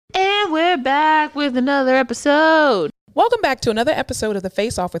we're back with another episode. Welcome back to another episode of The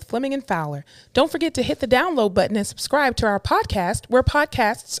Face Off with Fleming and Fowler. Don't forget to hit the download button and subscribe to our podcast where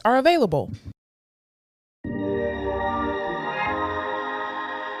podcasts are available.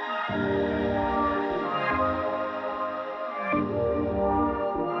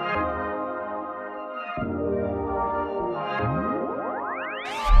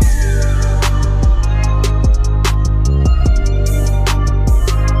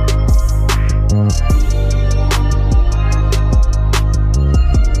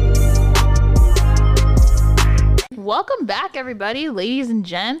 Welcome back, everybody, ladies and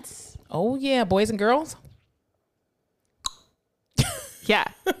gents. Oh, yeah, boys and girls. Yeah.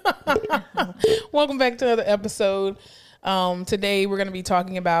 Welcome back to another episode. Today, we're going to be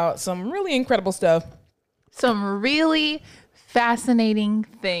talking about some really incredible stuff. Some really fascinating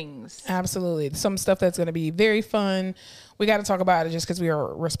things. Absolutely. Some stuff that's going to be very fun. We got to talk about it just because we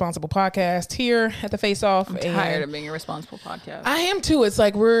are a responsible podcast here at The Face Off. I'm tired of being a responsible podcast. I am too. It's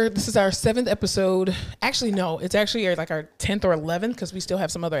like this is our 7th episode. Actually, no, it's actually like our 10th or 11th because we still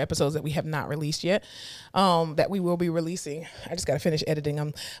have some other episodes that we have not released yet that we will be releasing. I just got to finish editing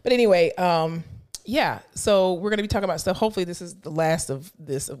them. But anyway, yeah. So we're going to be talking about stuff. Hopefully this is the last of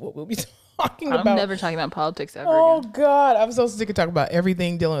what we'll be talking about. I'm never talking about politics ever again. God. I'm so sick of talking about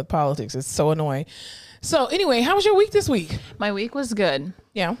everything dealing with politics. It's so annoying. So anyway, how was your week this week? My week was good.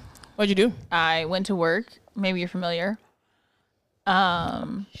 Yeah. What'd you do? I went to work. Maybe you're familiar.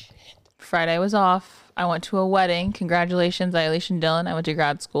 Friday was off. I went to a wedding. Congratulations, Eilish and Dylan. I went to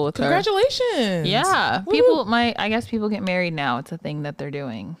grad school with her. Congratulations. Yeah. Woo. I guess people get married now. It's a thing that they're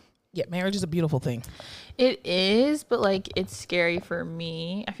doing. Yeah, marriage is a beautiful thing. It is, but like it's scary for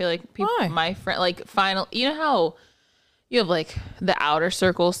me. I feel like people, Why? my friend, like you know how you have like the outer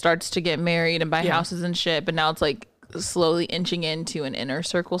circle starts to get married and buy houses and shit, but now it's like slowly inching into an inner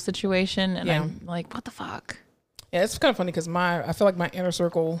circle situation. And I'm like, what the fuck? Yeah, it's kind of funny because I feel like my inner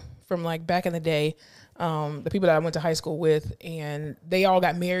circle from like back in the day, the people that I went to high school with, and they all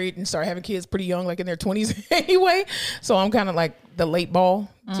got married and started having kids pretty young, like in their 20s anyway. So I'm kind of like the late ball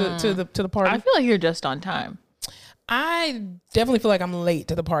to the party. I feel like you're just on time. I definitely feel like I'm late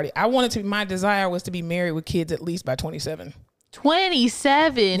to the party. My desire was to be married with kids at least by 27.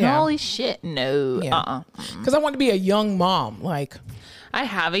 27? Yeah. Holy shit. No. Yeah. Because I want to be a young mom. Like, I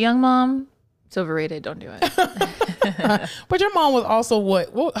have a young mom. It's overrated. Don't do it. But your mom was also what?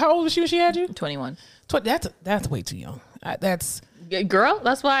 How old was she when she had you? 21. That's way too young. Girl,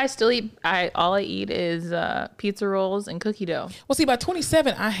 that's why I still eat. All I eat is pizza rolls and cookie dough. Well, see, by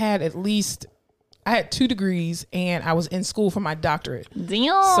 27, I had 2 degrees and I was in school for my doctorate.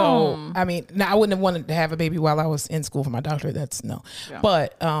 Damn. So, I mean, I wouldn't have wanted to have a baby while I was in school for my doctorate. That's no. Yeah.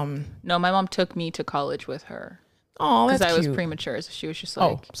 But, no, my mom took me to college with her. Oh, that's cute. Because I was premature. So she was just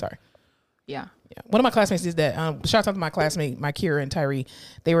like. Oh, sorry. Yeah. One of my classmates did that. Shout out to my classmate, my Kira and Tyree.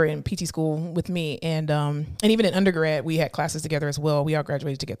 They were in PT school with me. And even in undergrad, we had classes together as well. We all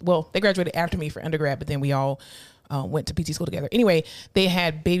graduated together. Well, they graduated after me for undergrad, but then we all went to PT school together. Anyway, they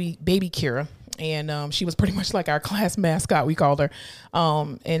had baby Kira. And she was pretty much like our class mascot, we called her.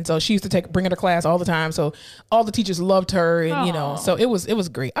 And so she used to bring her to class all the time. So all the teachers loved her, and so it was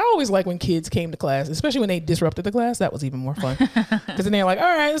great. I always like when kids came to class, especially when they disrupted the class. That was even more fun because then they're like, "All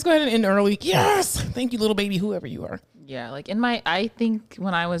right, let's go ahead and end early." Yes, thank you, little baby, whoever you are. Yeah, like I think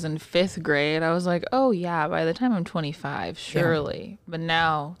when I was in 5th grade, I was like, "Oh yeah, by the time I'm 25, surely." Yeah. But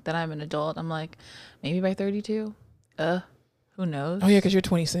now that I'm an adult, I'm like, maybe by 32. Who knows? Oh yeah, because you're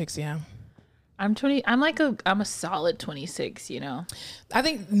 26. Yeah. I'm 20. I'm a solid 26, you know. I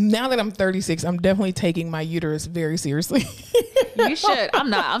think now that I'm 36, I'm definitely taking my uterus very seriously. You should. I'm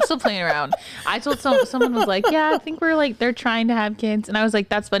not. I'm still playing around. I told someone was like, yeah, I think they're trying to have kids. And I was like,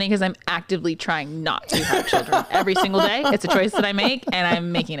 that's funny because I'm actively trying not to have children every single day. It's a choice that I make and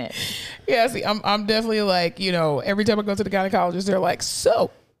I'm making it. Yeah, see, I'm definitely like, every time I go to the gynecologist, they're like,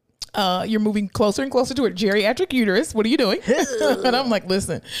 so you're moving closer and closer to a geriatric uterus. What are you doing? And I'm like,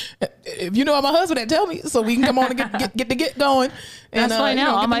 listen, if you know I'm my husband, tell me so we can come on and get going. And, that's why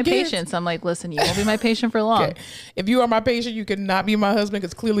now all my patients, I'm like, listen, you won't be my patient for long. Okay. If you are my patient, you cannot be my husband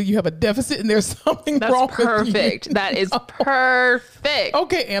because clearly you have a deficit and there's something that's wrong perfect. with you. That is perfect.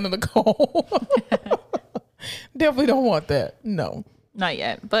 Okay, Anna Nicole. Definitely don't want that. No. Not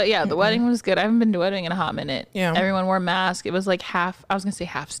yet. But yeah, the wedding was good. I haven't been to a wedding in a hot minute. Yeah. Everyone wore masks. It was like half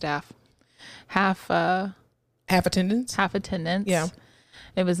staff. Half attendance. Half attendance. Yeah.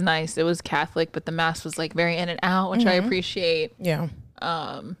 It was nice. It was Catholic, but the mass was like very in and out, which I appreciate. Yeah.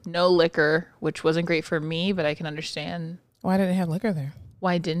 No liquor, which wasn't great for me, but I can understand. Why didn't they have liquor there?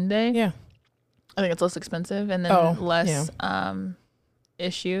 Why didn't they? Yeah. I think it's less expensive and then less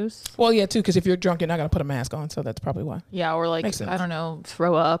issues. Well, yeah, too, because if you're drunk, you're not gonna put a mask on, so that's probably why. Yeah, or like I don't know,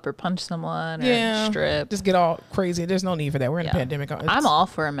 throw up or punch someone or strip. Just get all crazy. There's no need for that. We're in a pandemic. I'm all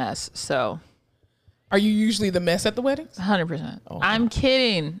for a mess. So, are you usually the mess at the weddings? 100%. I'm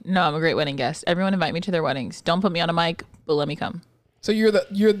kidding. No, I'm a great wedding guest. Everyone invite me to their weddings. Don't put me on a mic, but let me come. So you're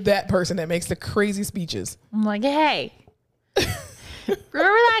that person that makes the crazy speeches. I'm like, hey.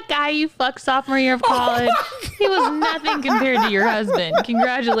 Remember that guy you fucked sophomore year of college? He was nothing compared to your husband.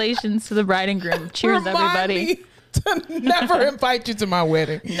 Congratulations to the bride and groom. Cheers, everybody. Me to never invite you to my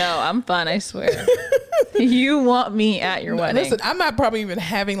wedding. No, I'm fun, I swear. You want me at your wedding. Listen, I'm not probably even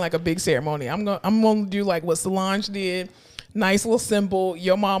having like a big ceremony. I'm gonna do like what Solange did. Nice little simple.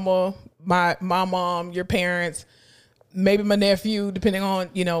 Your mama, my mom, your parents, maybe my nephew, depending on,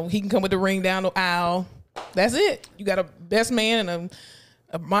 he can come with the ring down the aisle. That's it. You got a best man and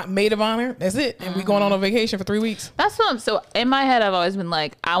a maid of honor. That's it. And we going on a vacation for 3 weeks. That's what so in my head, I've always been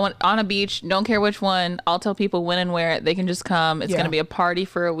like, I want on a beach. Don't care which one. I'll tell people when and where. They can just come. It's going to be a party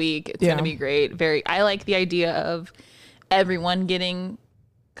for a week. It's going to be great. I like the idea of everyone getting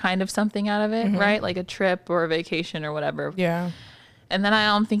kind of something out of it, right? Like a trip or a vacation or whatever. Yeah. And then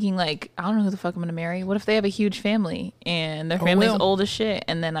I'm thinking like, I don't know who the fuck I'm going to marry. What if they have a huge family and their family's old as shit?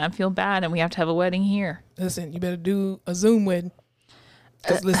 And then I feel bad and we have to have a wedding here. Listen, you better do a Zoom wedding.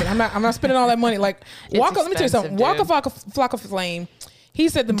 Because listen, I'm not spending all that money. Like, let me tell you something. Waka Flocka Flame, he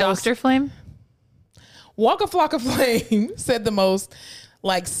said the most. Dr. Flame? Waka Flocka Flame said the most,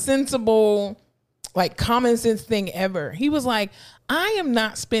 like, sensible, like, common sense thing ever. He was like, I am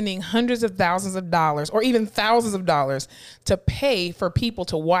not spending hundreds of thousands of dollars or even thousands of dollars to pay for people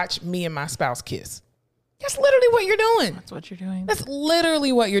to watch me and my spouse kiss. That's literally what you're doing. That's what you're doing. That's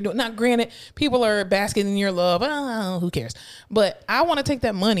literally what you're doing. Now, granted, people are basking in your love. Oh, who cares? But I want to take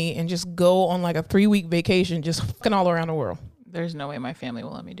that money and just go on like a 3-week vacation, just fucking all around the world. There's no way my family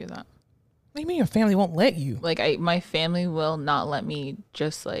will let me do that. What do you mean your family won't let you? Like my family will not let me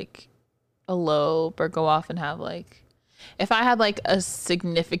just like elope or go off and have like, if I had like a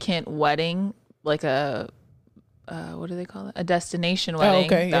significant wedding, like a what do they call it? A destination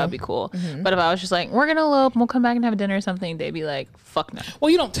wedding. That would be cool. Mm-hmm. But if I was just like, we're going to elope and we'll come back and have dinner or something, they'd be like, fuck no. Well,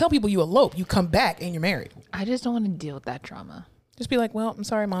 you don't tell people you elope. You come back and you're married. I just don't want to deal with that drama. Just be like, well, I'm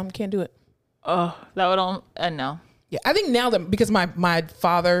sorry, Mom. Can't do it. Oh, that would all, no. Yeah, I think now that, because my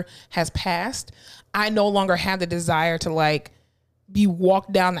father has passed, I no longer have the desire to like be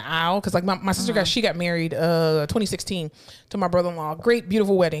walked down the aisle. Cause like my sister she got married 2016 to my brother-in-law. Great,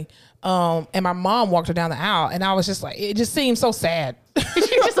 beautiful wedding. And my mom walked her down the aisle and I was just like, it just seemed so sad.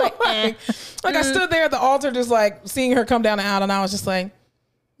 She was like, I stood there at the altar just like seeing her come down the aisle and I was just like,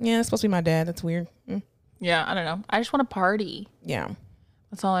 yeah, it's supposed to be my dad. That's weird. Yeah, I don't know. I just want to party. Yeah.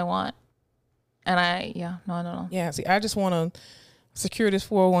 That's all I want. And I don't know. Yeah, see, I just want to secure this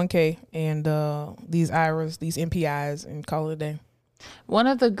 401k and these IRAs, these MPIs, and call it a day. One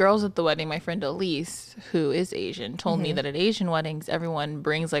of the girls at the wedding, my friend Elise, who is Asian, told me that at Asian weddings, everyone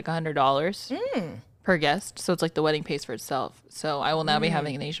brings like $100 per guest. So it's like the wedding pays for itself. So I will now be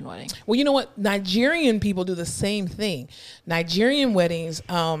having an Asian wedding. Well, you know what? Nigerian people do the same thing. Nigerian weddings,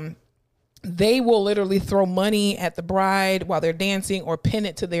 they will literally throw money at the bride while they're dancing or pin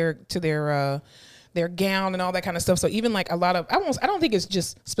it to their gown and all that kind of stuff. So even like a lot of, I don't think it's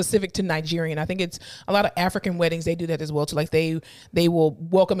just specific to Nigerian. I think it's a lot of African weddings. They do that as well too. Like they will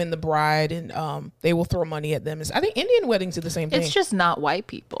welcome in the bride and they will throw money at them. I think Indian weddings do the same thing. It's just not white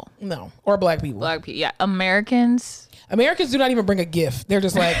people. No, or black people. Black people, yeah. Americans do not even bring a gift. They're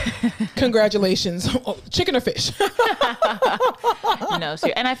just like, congratulations, chicken or fish. No,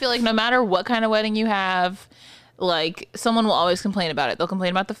 and I feel like no matter what kind of wedding you have, like someone will always complain about it. They'll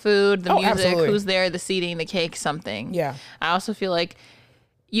complain about the food, the music, absolutely. Who's there, the seating, the cake, something. Yeah. I also feel like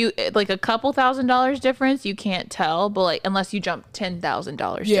like a couple $1,000 difference, you can't tell, but like unless you jump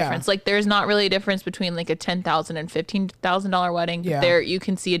 $10,000 difference, like there's not really a difference between like a $10,000 and $15,000 wedding. Yeah. There you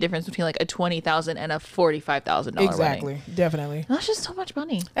can see a difference between like a $20,000 and a $45,000 wedding. Exactly, definitely. And that's just so much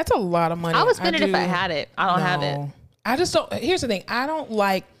money. That's a lot of money. I would spend it if I had it. I don't have it. I just don't. Here's the thing. I don't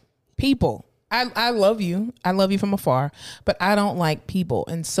like people. I love you. I love you from afar, but I don't like people.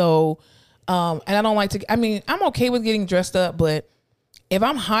 And so, and I don't like to, I mean, I'm okay with getting dressed up, but if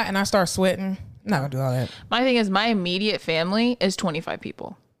I'm hot and I start sweating, I'm not gonna do all that. My thing is my immediate family is 25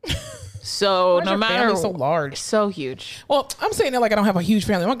 people. So no matter, so large, so huge. Well, I'm saying that like I don't have a huge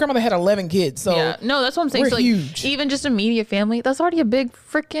family. My grandmother had 11 kids. So yeah, no, that's what I'm saying. We're so like, huge. Even just immediate family, that's already a big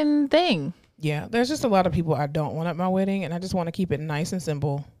freaking thing. Yeah. There's just a lot of people I don't want at my wedding. And I just want to keep it nice and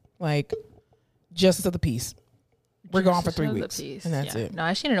simple. Like, justice of the peace. We're gone for 3 weeks. And that's it. No,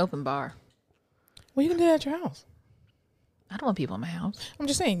 I should an open bar. Well, you can do that at your house. I don't want people in my house. I'm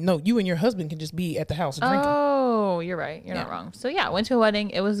just saying, no, you and your husband can just be at the house drinking. Oh, you're right. You're not wrong. So yeah, went to a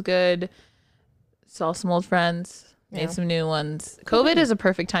wedding. It was good. Saw some old friends. Made some new ones. COVID is a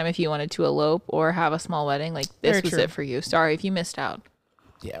perfect time if you wanted to elope or have a small wedding. Like this Very was true. it for you. Sorry if you missed out.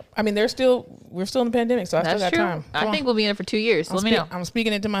 Yeah. I mean, we're still in the pandemic, so I still got time. I think we'll be in it for 2 years. So let me know. I'm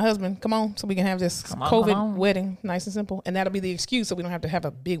speaking it to my husband. Come on, so we can have this COVID wedding, nice and simple, and that'll be the excuse, so we don't have to have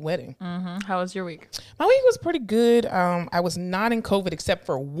a big wedding. How was your week? My week was pretty good. I was not in COVID except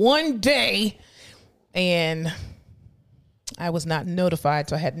for one day, and I was not notified,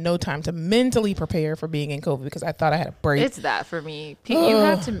 so I had no time to mentally prepare for being in COVID because I thought I had a break. It's that for me. You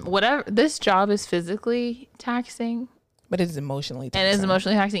have to, whatever. This job is physically taxing. But it is emotionally taxing. And it is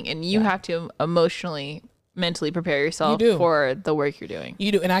emotionally taxing. And you have to emotionally, mentally prepare yourself for the work you're doing.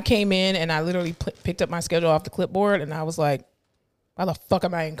 You do. And I came in and I literally picked up my schedule off the clipboard and I was like, why the fuck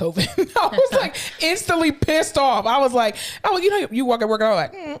am I in COVID? I was like instantly pissed off. I was like, you know, you walk at work and I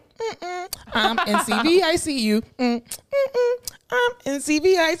was like, I'm in CVICU. I'm in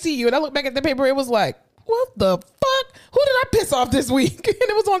CVICU. And I look back at the paper. It was like, what the fuck? Who did I piss off this week? And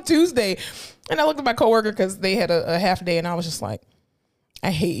it was on Tuesday. And I looked at my coworker because they had a half day and I was just like,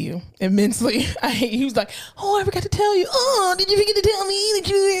 I hate you immensely. I hate you. He was like, oh, I forgot to tell you. Oh, did you forget to tell me that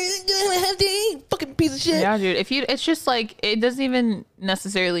you were half day? Fucking piece of shit. Yeah, dude. It's just like, it doesn't even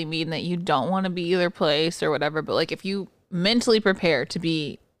necessarily mean that you don't want to be either place or whatever. But like if you mentally prepare to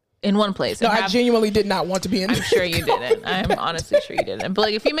be in one place. No, I genuinely did not want to be in. I'm sure you didn't. I'm honestly sure you didn't. But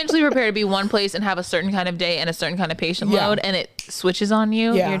like, if you mentally prepare to be one place and have a certain kind of day and a certain kind of patient load, and it switches on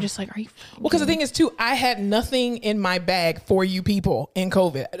you, you're just like, are you? Well, because the thing is too, I had nothing in my bag for you people in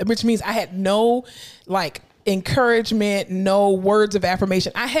COVID, which means I had no like encouragement, no words of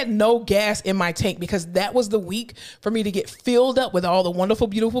affirmation. I had no gas in my tank because that was the week for me to get filled up with all the wonderful,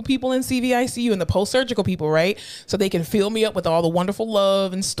 beautiful people in CVICU and the post-surgical people, right? So they can fill me up with all the wonderful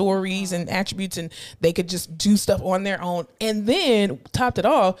love and stories and attributes, and they could just do stuff on their own. And then topped it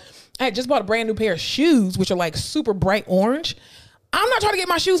off, I had just bought a brand new pair of shoes, which are like super bright orange. I'm not trying to get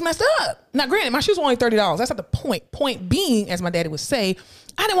my shoes messed up. Now, granted, my shoes were only $30. That's not the point. Point being, as my daddy would say,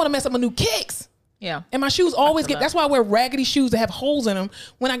 I didn't want to mess up my new kicks. Yeah. And my shoes always that's why I wear raggedy shoes that have holes in them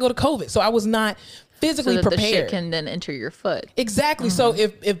when I go to COVID. So I was not physically so that prepared. The shit can then enter your foot. Exactly. Mm-hmm.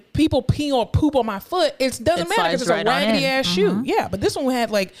 So if people pee or poop on my foot, it doesn't matter because it's a raggedy ass shoe. Yeah. But this one had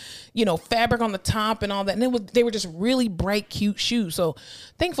like, you know, fabric on the top and all that. And they were just really bright, cute shoes. So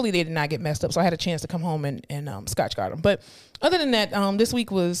thankfully they did not get messed up. So I had a chance to come home and Scotch guard them. But other than that, this week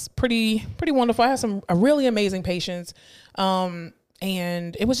was pretty wonderful. I had a really amazing patients.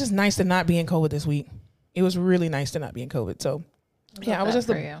 And it was just nice to not be in COVID this week. It was really nice to not be in COVID. So, I was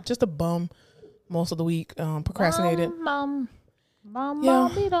just a bum most of the week. Procrastinated. But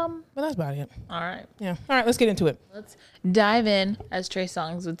that's about it. All right. Yeah. All right. Let's get into it. Let's dive in, as Trey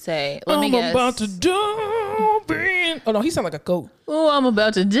Songz would say. Let me guess. I'm about to dive in. Oh no, he sound like a goat. Oh, I'm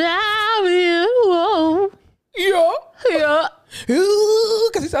about to dive in. Whoa. Yeah.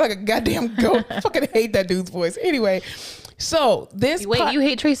 Because he sound like a goddamn goat. I fucking hate that dude's voice. Anyway. So this you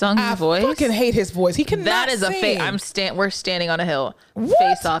hate Trey Songz's voice? I fucking hate his voice. He cannot That is sing. a fake. We're standing on a hill. What?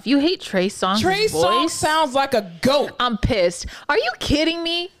 Face off. You hate Trey Songz's voice? Trey Songz sounds like a goat. I'm pissed. Are you kidding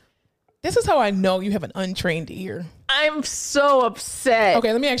me? This is how I know you have an untrained ear. I'm so upset.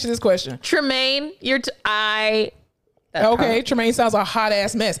 Okay, let me ask you this question. Tremaine, Tremaine sounds a hot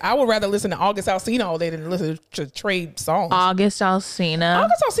ass mess. I would rather listen to August Alsina all day than listen to Trey Songz. August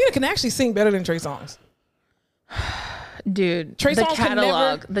Alsina can actually sing better than Trey Songz. Dude, Trey the Songz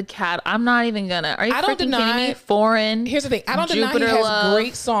catalog, I'm not even gonna. Are you kidding me? Foreign. Here's the thing. I don't deny he has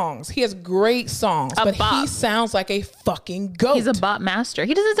great songs. He has great songs, but he sounds like a fucking goat. He's a bop master.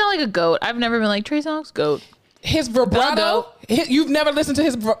 He doesn't sound like a goat. I've never been like Trey Songz goat. His vibrato. You've never listened to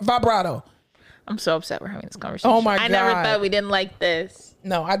his vibrato. I'm so upset we're having this conversation. Oh my God. I never thought we didn't like this.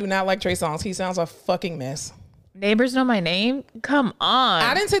 No, I do not like Trey Songz. He sounds a fucking mess. Neighbors Know My Name? Come on.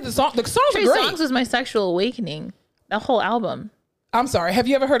 I didn't say the song. The songs Trey are great. Songz was my sexual awakening. That whole album. I'm sorry. Have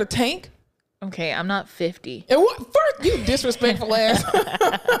you ever heard of Tank? Okay, I'm not 50. And what? First, you disrespectful ass.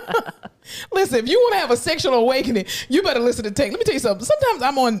 Listen, if you want to have a sexual awakening, you better listen to Tank. Let me tell you something.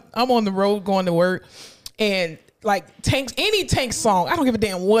 Sometimes I'm on the road going to work, and like any Tank song, I don't give a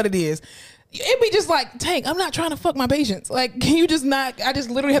damn what it is. It'd be just like, Tank, I'm not trying to fuck my patients. Like, can you just not? I just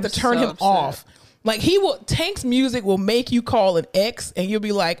literally have to turn him off. Like Tank's music will make you call an ex, and you'll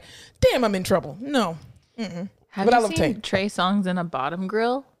be like, damn, I'm in trouble. No. Mm-mm. Have you seen Trey Songz in a bottom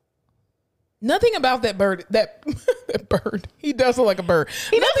grill? Nothing about that bird. That bird. He does look like a bird.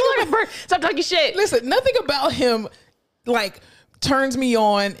 He does look like a bird. Stop talking shit. Listen, nothing about him like turns me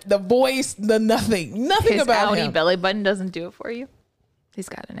on. The voice, the nothing His about Audi him. belly button doesn't do it for you. He's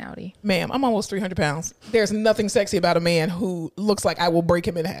got an Audi. Ma'am, I'm almost 300 pounds. There's nothing sexy about a man who looks like I will break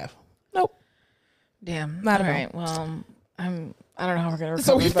him in half. Nope. Damn. Not All at all. right. Well, I don't know how we're gonna recover.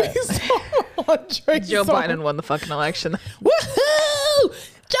 So we but faced Andre. Joe Biden won the fucking election. Woohoo!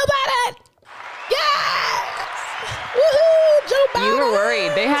 Joe Biden! Yes! Woohoo! Joe Biden! You were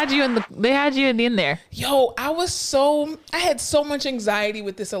worried. They had you in there. Yo, I had so much anxiety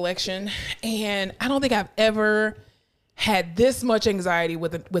with this election, and I don't think I've ever had this much anxiety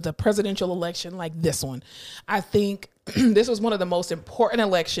with a presidential election like this one. I think this was one of the most important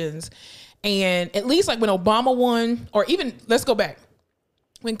elections, and at least like when Obama won, or even let's go back.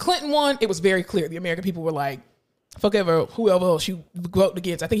 When Clinton won, it was very clear. The American people were like, fuck ever, whoever else you vote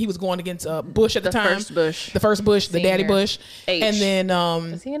against. I think he was going against Bush at the time. The first Bush, the daddy Bush. H. And then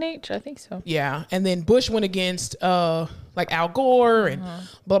Is he an H? I think so. yeah, and then Bush went against like Al Gore and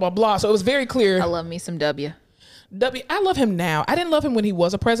blah blah blah. So it was very clear. I love me some W. I love him now. I didn't love him when he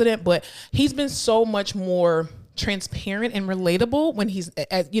was a president, but he's been so much more transparent and relatable when he's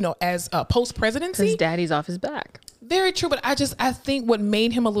as post presidency. His daddy's off his back. Very true, but I think what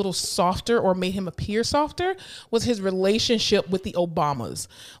made him a little softer or made him appear softer was his relationship with the Obamas.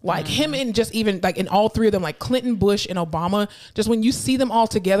 Like him and just even like in all three of them, like Clinton, Bush, and Obama, just when you see them all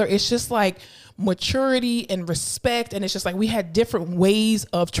together, it's just like maturity and respect. And it's just like we had different ways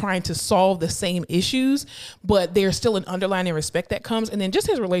of trying to solve the same issues, but there's still an underlying respect that comes. And then just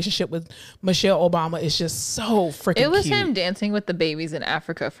his relationship with Michelle Obama is just so freaking It was cute. him dancing with the babies in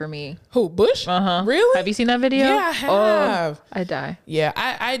Africa for me. Who, Bush? Really? Have you seen that video? Yeah, I have. Oh, I die. Yeah,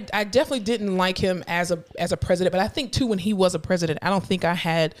 I definitely didn't like him as a president, but I think too when he was a president, I don't think I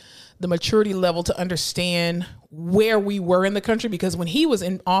had the maturity level to understand where we were in the country, because when he was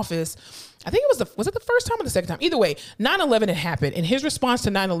in office, I think it was it the first time or the second time? Either way, 9/11 had happened. And his response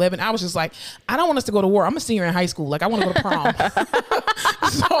to 9/11, I was just like, I don't want us to go to war. I'm a senior in high school. Like, I want to go to prom.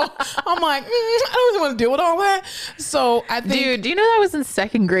 So I'm like, I don't really want to deal with all that. So I think. Dude, do you know that I was in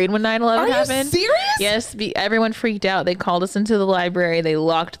second grade when 9/11 happened? Are you serious? Yes. Everyone freaked out. They called us into the library. They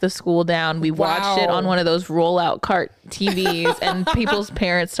locked the school down. We watched it on one of those rollout cart TVs, and people's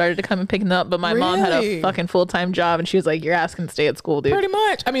parents started to come and pick them up. But my mom had a fucking full-time job, and she was like, you're asking to stay at school, dude. Pretty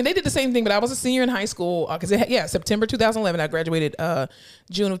much. I mean, they did the same thing, but I was a senior in high school because September 2011. I graduated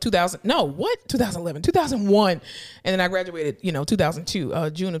June of 2000. No, what? 2011, 2001, and then I graduated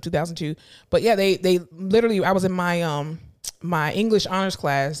 2002, June of 2002. But yeah, they literally, I was in my English honors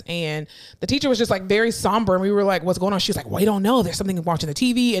class, and the teacher was just like very somber, and we were like, what's going on? She was like, well, you don't know, there's something watching the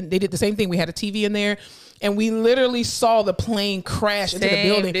TV. And they did the same thing. We had a TV in there, and we literally saw the plane crash into the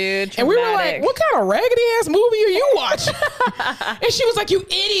building. Dude, and we were like, what kind of raggedy ass movie are you watching? And she was like, you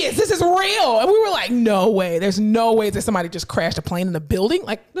idiots, this is real. And we were like, no way, there's no way that somebody just crashed a plane in the building.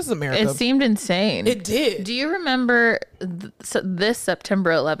 Like, this is America. It seemed insane. It did. Do you remember this September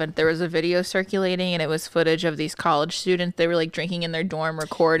 11th, there was a video circulating, and it was footage of these college students. They were like drinking in their dorm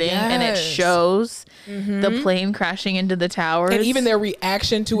recording, and it shows the plane crashing into the towers. And even their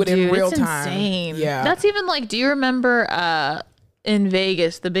reaction to it in real time. Insane. Yeah. That's even like, do you remember in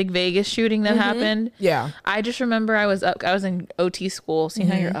Vegas, the big Vegas shooting that happened? Yeah. I just remember I was in OT school. See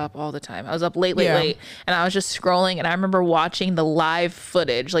how you're up all the time. I was up late, and I was just scrolling, and I remember watching the live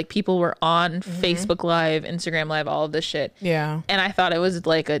footage. Like, people were on Facebook Live, Instagram Live, all of this shit. Yeah. And I thought it was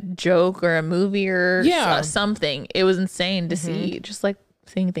like a joke or a movie or something. It was insane to see. Just like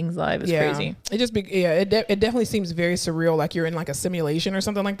seeing things live is crazy. It definitely seems very surreal, like you're in like a simulation or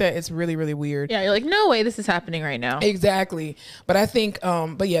something like that. It's really, really weird. Yeah, you're like, no way this is happening right now. Exactly. But I think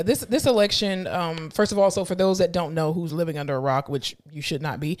this election, first of all, so for those that don't know who's living under a rock, which you should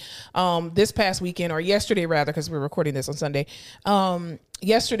not be, this past weekend, or yesterday rather, because we're recording this on Sunday,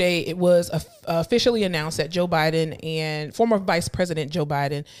 yesterday, it was officially announced that Joe Biden and former Vice President Joe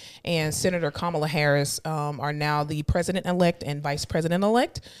Biden and Senator Kamala Harris are now the president-elect and vice president-elect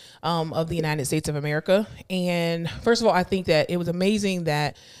of the United States of America. And first of all, I think that it was amazing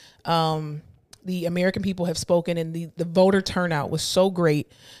that the American people have spoken, and the voter turnout was so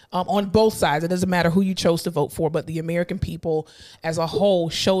great on both sides. It doesn't matter who you chose to vote for, but the American people as a whole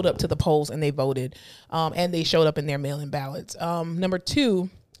showed up to the polls and they voted, and they showed up in their mail-in ballots. Number two,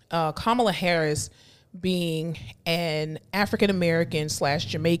 Kamala Harris, being an African-American /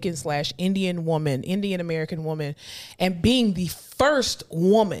 Jamaican / Indian American woman, and being the first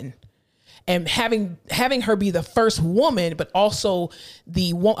woman, and having her be the first woman, but also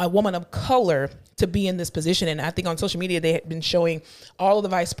a woman of color to be in this position. And I think on social media, they had been showing all of the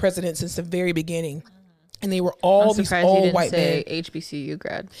vice presidents since the very beginning. And they were all these old white men. HBCU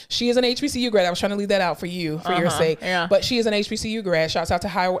grad. She is an HBCU grad. I was trying to leave that out for you, for your sake. Yeah. But she is an HBCU grad. Shouts out to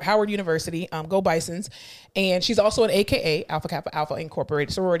Howard University. Go Bisons. And she's also an AKA, Alpha Kappa Alpha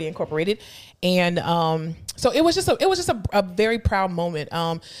Incorporated, Sorority Incorporated. And so it was just a very proud moment.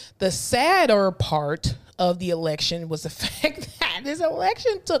 The sadder part of the election was the fact that this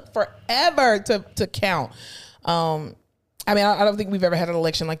election took forever to count. I mean, I don't think we've ever had an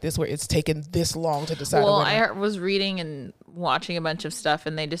election like this where it's taken this long to decide. Well, I was reading and watching a bunch of stuff,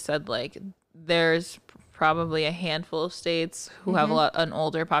 and they just said like there's probably a handful of states who have an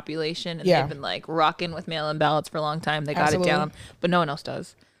older population, and they've been like rocking with mail-in ballots for a long time. They got it down, but no one else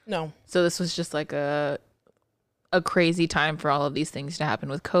does. No. So this was just like a crazy time for all of these things to happen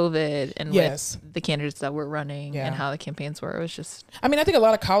with COVID and with the candidates that were running and how the campaigns were. It was just... I mean, I think a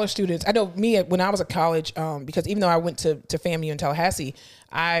lot of college students, I know me when I was at college, because even though I went to FAMU in Tallahassee,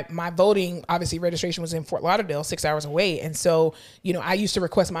 my voting, obviously registration was in Fort Lauderdale, 6 hours away. And so, I used to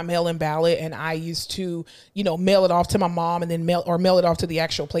request my mail-in ballot, and I used to, mail it off to my mom and then mail it off to the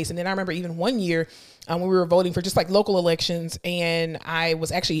actual place. And then I remember even one year, when we were voting for just like local elections, and I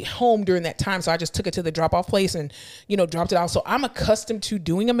was actually home during that time. So I just took it to the drop off place and, dropped it off. So I'm accustomed to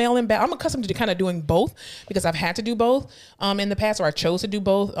doing a mail-in ballot. I'm accustomed to kind of doing both because I've had to do both in the past, or I chose to do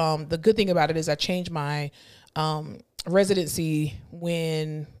both. The good thing about it is I changed my residency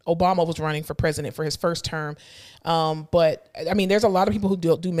when Obama was running for president for his first term. But I mean, there's a lot of people who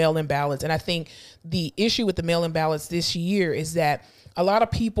do mail-in ballots. And I think the issue with the mail-in ballots this year is that a lot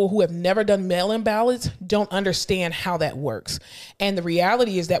of people who have never done mail-in ballots don't understand how that works. And the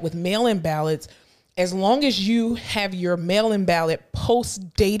reality is that with mail-in ballots, as long as you have your mail-in ballot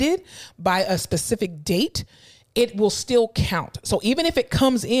post-dated by a specific date, it will still count. So even if it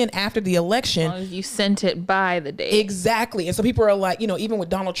comes in after the election, as long as you sent it by the date. Exactly. And so people are like, even with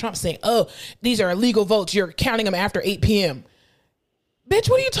Donald Trump saying, oh, these are illegal votes, you're counting them after 8 p.m. Bitch,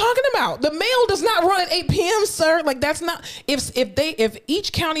 what are you talking about? The mail does not run at 8 p.m., sir. Like, that's not, if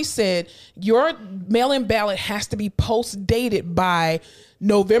each county said your mail-in ballot has to be post-dated by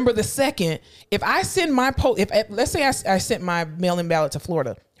November the 2nd, if I send my let's say I sent my mail-in ballot to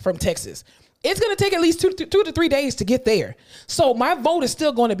Florida from Texas, it's going to take at least 2 to 3 days to get there. So my vote is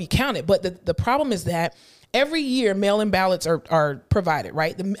still going to be counted. But the problem is that every year mail-in ballots are provided,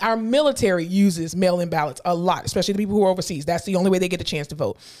 right? Our military uses mail-in ballots a lot, especially the people who are overseas. That's the only way they get a chance to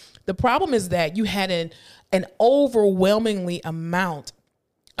vote. The problem is that you had an overwhelmingly amount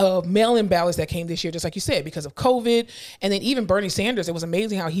of mail-in ballots that came this year, just like you said, because of COVID. And then even Bernie Sanders, it was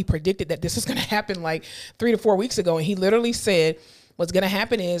amazing how he predicted that this is going to happen like 3 to 4 weeks ago. And he literally said, what's going to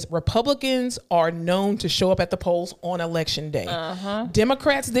happen is Republicans are known to show up at the polls on election day.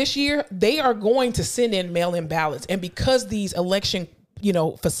 Democrats this year, they are going to send in mail-in ballots. And because these election,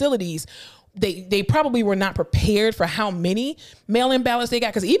 facilities, they probably were not prepared for how many mail-in ballots they got.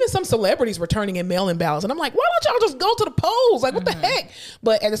 Because even some celebrities were turning in mail-in ballots. And I'm like, why don't y'all just go to the polls? Like, what the heck?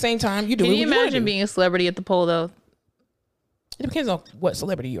 But at the same time, you do it. Can you imagine being a celebrity at the poll, though? It depends on what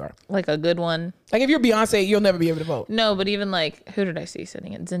celebrity you are. Like a good one. Like if you're Beyonce, you'll never be able to vote. No, but even like, who did I see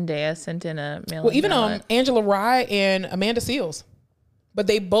sending it? Zendaya sent in a mail-in Well, even ballot. Angela Rye and Amanda Seales. But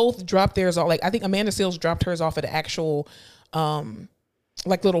they both dropped theirs off. Like I think Amanda Seales dropped hers off at an actual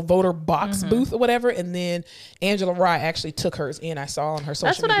like little voter box booth or whatever. And then Angela Rye actually took hers in. I saw on her social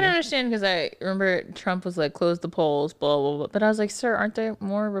media. That's what I don't understand, because I remember Trump was like, close the polls, blah, blah, blah. But I was like, sir, aren't there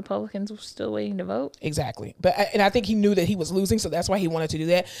more Republicans still waiting to vote? Exactly. And I think he knew that he was losing, so that's why he wanted to do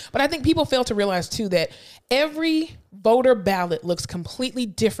that. But I think people fail to realize too that every voter ballot looks completely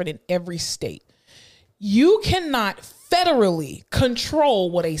different in every state. You cannot federally control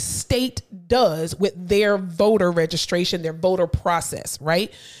what a state does with their voter registration, their voter process,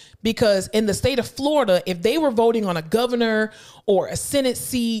 right? Because in the state of Florida, if they were voting on a governor or a Senate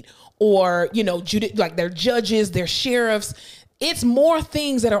seat or, like their judges, their sheriffs, it's more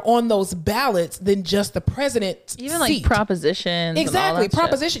things that are on those ballots than just the president's Even seat. Like propositions. Exactly. And all that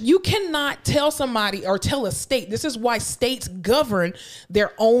Proposition. shit. You cannot tell somebody or tell a state. This is why states govern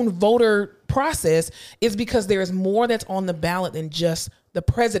their own voter process, is because there is more that's on the ballot than just the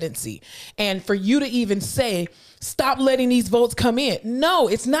presidency. And for you to even say, stop letting these votes come in. No,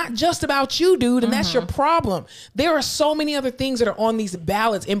 it's not just about you, dude. And that's your problem. There are so many other things that are on these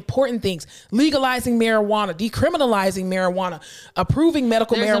ballots, important things, legalizing marijuana, decriminalizing marijuana, approving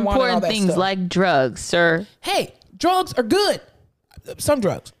medical marijuana, and all important that things stuff. like drugs, sir. Hey, drugs are good. Some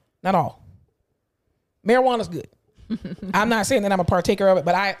drugs, not all. Marijuana's good. I'm not saying that I'm a partaker of it,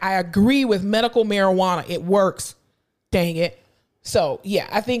 but I agree with medical marijuana. It works. Dang it. So yeah,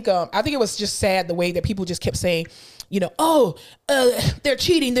 I think it was just sad the way that people just kept saying, they're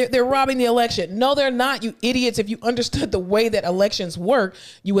cheating. They're robbing the election. No, they're not, you idiots. If you understood the way that elections work,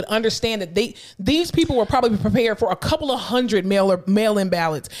 you would understand that these people were probably prepared for a couple of hundred mail-in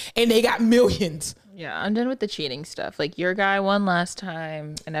ballots, and they got millions. Yeah, I'm done with the cheating stuff. Like, your guy won last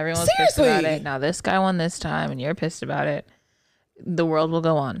time and everyone was pissed about it. Now this guy won this time and you're pissed about it. The world will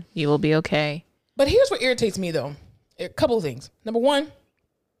go on. You will be okay. But here's what irritates me, though. A couple of things. Number one,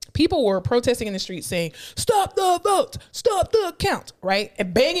 people were protesting in the streets saying, stop the votes, stop the count, right?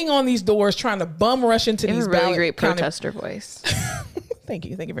 And banging on these doors, trying to bum rush into these ballots. Really great protester voice. Thank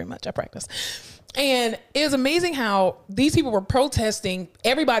you. Thank you very much. I practice. And it was amazing how these people were protesting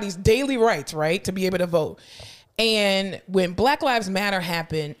everybody's daily rights, right, to be able to vote. And when Black Lives Matter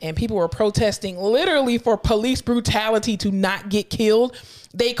happened and people were protesting literally for police brutality to not get killed,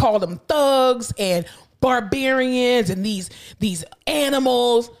 they called them thugs and barbarians and these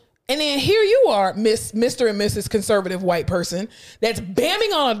animals. And then here you are, Mr. and Mrs. conservative white person, that's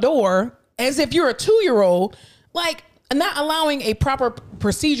bamming on a door as if you're a 2-year-old, like, not allowing a proper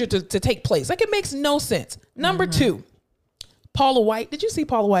procedure to take place. Like, it makes no sense. Number two, Paula White. Did you see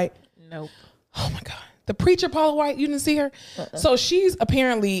Paula White? Nope. Oh my God. The preacher Paula White, you didn't see her? So she's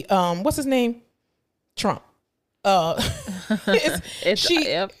apparently, what's his name? Trump.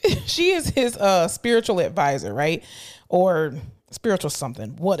 She is his spiritual advisor, right? Or spiritual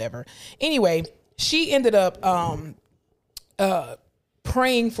something, whatever. Anyway, she ended up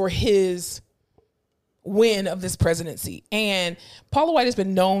praying for his win of this presidency. And Paula White has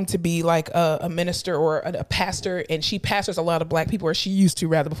been known to be like a minister or a pastor, and she pastors a lot of Black people, or she used to,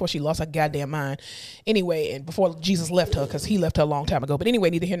 rather, before she lost her goddamn mind. Anyway, and before Jesus left her, because he left her a long time ago. But anyway,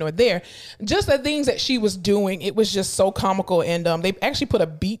 neither here nor there. Just the things that she was doing, it was just so comical. And they actually put a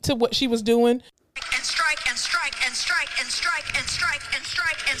beat to what she was doing. And strike and strike and strike and strike and strike and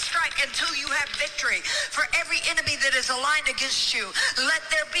strike and strike until you have victory. For every enemy that is aligned against you, let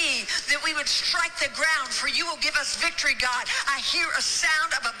there be that we would strike the ground, for you will give us victory, God. I hear a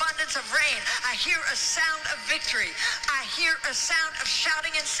sound of abundance of rain. I hear a sound of victory. I hear a sound of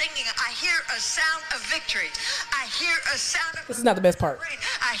shouting and singing. I hear a sound of victory. I hear a sound of... This is not the best part. Rain.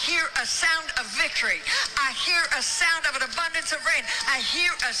 I hear a sound of victory. I hear a sound of an abundance of rain. I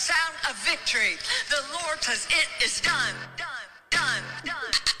hear a sound of victory. The Lord says it is done. Done. Done.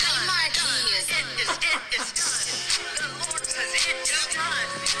 Done. Done. It is done. The Lord says it is done.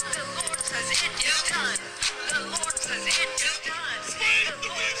 The Lord says it is done. The Lord says it is done. The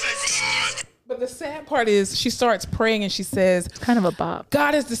Lord says it is done. But the sad part is she starts praying and she says, It's kind of a bop.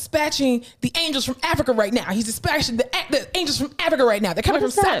 God is dispatching the angels from Africa right now. He's dispatching the angels from Africa right now. They're coming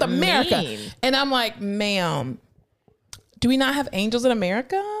from South America. And I'm like, ma'am, do we not have angels in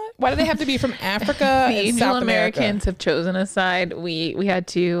America? Why do they have to be from Africa and South America? Americans have chosen a side. We had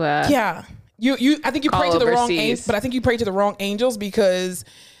to yeah. I think you prayed to the wrong angels, but I think you prayed to the wrong angels because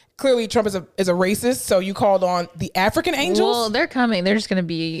clearly Trump is a racist. So you called on the African angels. Well, they're coming. They're just going to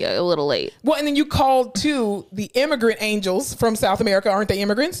be a little late. Well, and then you called to the immigrant angels from South America. Aren't they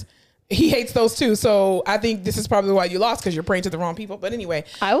immigrants? He hates those too. So I think this is probably why you lost, because you're praying to the wrong people. But anyway,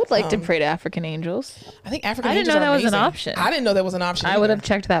 I would like to pray to African angels. I think African I didn't angels know that was amazing. an option. I didn't know that was an option. I would have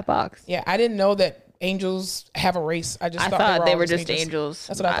checked that box. Yeah, I didn't know that angels have a race. I thought they were just angels.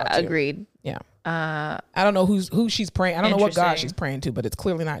 That's what I thought too. Agreed. Yeah. I don't know who she's praying. I don't know what God she's praying to, but it's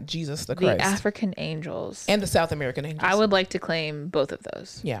clearly not Jesus the Christ. The African angels and the South American angels. I would like to claim both of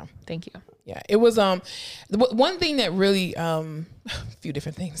those. Yeah. Thank you. Yeah. It was one thing that really a few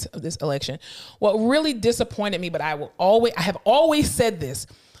different things of this election. What really disappointed me, but I have always said this: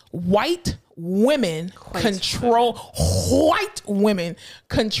 white women control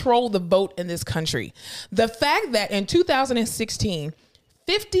the vote in this country. The fact that in 2016,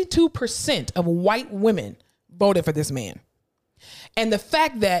 52% of white women voted for this man. And the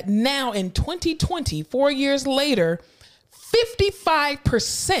fact that now in 2020, 4 years later,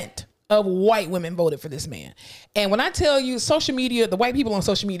 55% of white women voted for this man. And when I tell you, social media, the white people on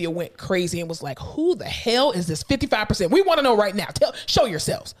social media went crazy and was like, who the hell is this 55%? We want to know right now. Show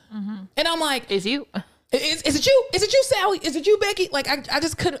yourselves. Mm-hmm. And I'm like, is it you? Is it you, Sally? Is it you, Becky? Like, I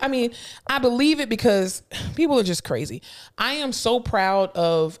just couldn't. I mean, I believe it because people are just crazy. I am so proud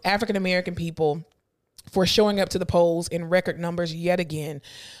of African-American people for showing up to the polls in record numbers yet again.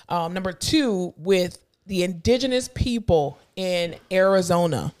 Number two, with the indigenous people in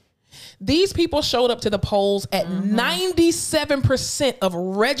Arizona. These people showed up to the polls at 97% of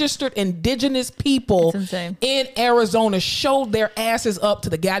registered indigenous people in Arizona showed their asses up to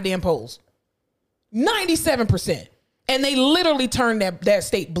the goddamn polls. 97%. And they literally turned that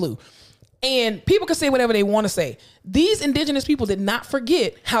state blue. And people can say whatever they want to say. These indigenous people did not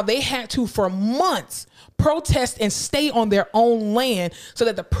forget how they had to, for months, protest and stay on their own land so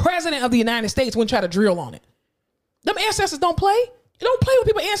that the president of the United States wouldn't try to drill on it. Them ancestors don't play. You don't play with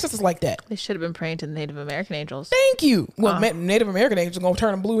people's ancestors like that. They should have been praying to the Native American angels. Thank you. Well, Native American angels are going to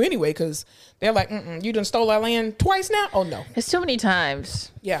turn them blue anyway because they're like, you done stole our land twice now? Oh, no. It's too many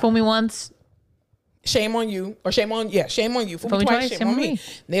times. Yeah. Fool me once. Shame on you. Or shame on you. Fool me twice, shame on me.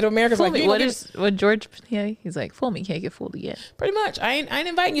 Native Americans Fool like, me. What George, he's like, fool me, can't get fooled again. Pretty much. I ain't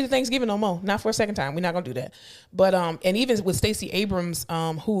inviting you to Thanksgiving no more. Not for a second time. We're not going to do that. But, and even with Stacey Abrams,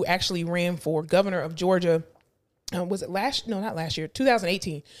 who actually ran for governor of Georgia, was it not last year,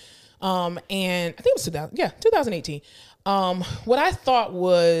 2018. And I think it was 2018. What I thought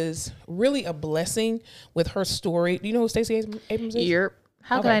was really a blessing with her story. Do you know who Stacey Abrams is?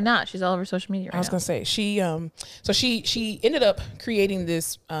 How could I not? She's all over social media right now. I was gonna say she ended up creating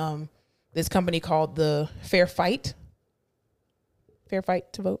this this company called the Fair Fight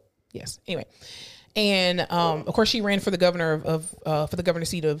to Vote. Yes. Anyway. And of course, she ran for the governor for the governor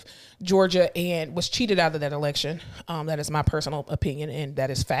seat of Georgia and was cheated out of that election. That is my personal opinion, and that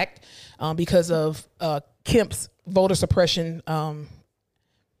is fact, because of Kemp's voter suppression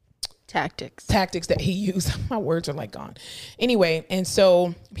tactics that he used. My words are like gone. Anyway, and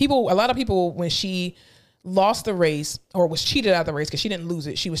so a lot of people, when she lost the race or was cheated out of the race, because she didn't lose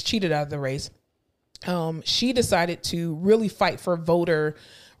it, she was cheated out of the race. She decided to really fight for voter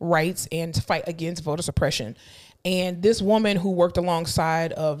rights and to fight against voter suppression. And this woman who worked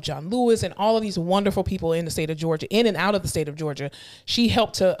alongside of John Lewis and all of these wonderful people in the state of Georgia, in and out of the state of Georgia, she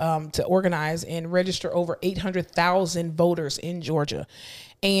helped to organize and register over 800,000 voters in Georgia.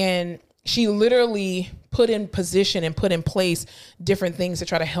 And she literally put in position and put in place different things to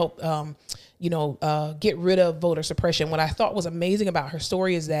try to help, get rid of voter suppression. What I thought was amazing about her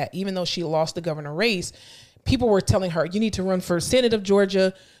story is that even though she lost the governor race, people were telling her, you need to run for Senate of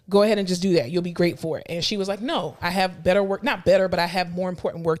Georgia. Go ahead and just do that. You'll be great for it. And she was like, no, I have better work, not better, but I have more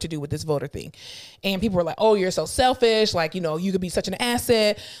important work to do with this voter thing. And people were like, oh, you're so selfish. Like, you could be such an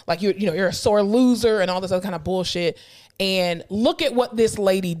asset. Like, you're a sore loser and all this other kind of bullshit. And look at what this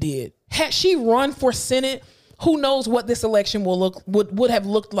lady did. Had she run for Senate, who knows what this election would have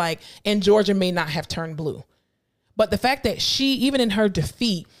looked like, and Georgia may not have turned blue. But the fact that she, even in her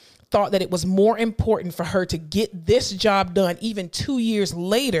defeat, thought that it was more important for her to get this job done even 2 years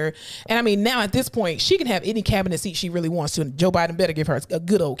later. And I mean, now at this point, she can have any cabinet seat she really wants to. And Joe Biden better give her a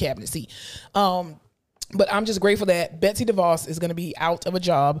good old cabinet seat. But I'm just grateful that Betsy DeVos is going to be out of a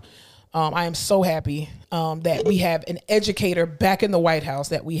job. I am so happy that we have an educator back in the White House,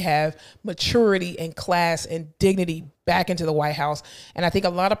 that we have maturity and class and dignity back into the White House. And I think a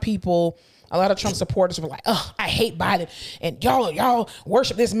lot of Trump supporters were like, oh, I hate Biden and y'all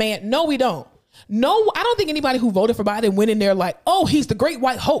worship this man. No, we don't. No, I don't think anybody who voted for Biden went in there like, oh, he's the great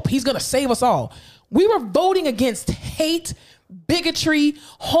white hope. He's going to save us all. We were voting against hate, bigotry,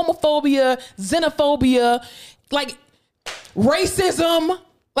 homophobia, xenophobia, like racism.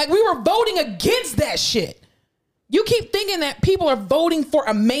 Like, we were voting against that shit. You keep thinking that people are voting for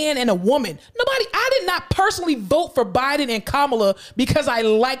a man and a woman. I did not personally vote for Biden and Kamala because I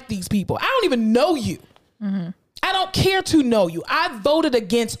like these people. I don't even know you. Mm-hmm. I don't care to know you. I voted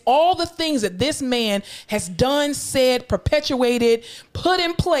against all the things that this man has done, said, perpetuated, put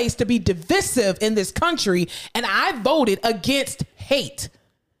in place to be divisive in this country. And I voted against hate.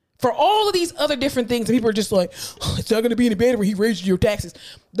 For all of these other different things, and people are just like, oh, it's not going to be any better when he raises your taxes.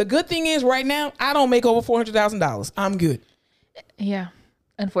 The good thing is right now, I don't make over $400,000. I'm good. Yeah.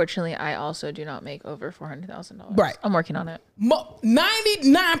 Unfortunately, I also do not make over $400,000. Right. I'm working on it.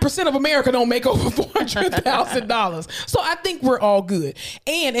 99% of America don't make over $400,000. So I think we're all good.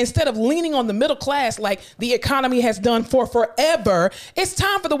 And instead of leaning on the middle class like the economy has done for forever, it's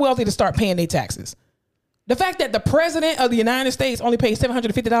time for the wealthy to start paying their taxes. The fact that the president of the United States only pays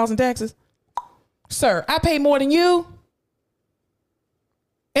 $750 in taxes. Sir, I pay more than you.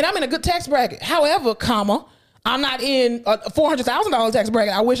 And I'm in a good tax bracket. However, I'm not in a $400,000 tax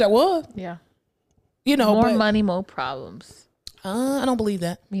bracket. I wish I was. Yeah. More money, more problems. I don't believe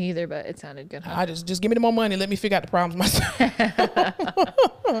that. Me either, but it sounded good. Huh? I just give me the more money. Let me figure out the problems myself.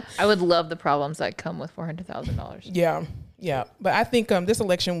 I would love the problems that come with $400,000. Yeah. But I think this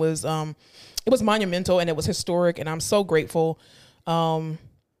election was it was monumental and it was historic, and I'm so grateful. The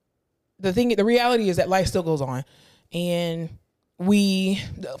reality is that life still goes on, and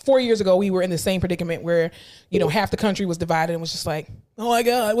 4 years ago we were in the same predicament where half the country was divided and was just like, oh my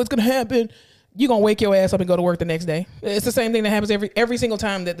God, what's gonna happen? You're gonna wake your ass up and go to work the next day. It's the same thing that happens every single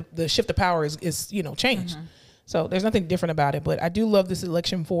time that the shift of power is changed. Mm-hmm. So there's nothing different about it. But I do love this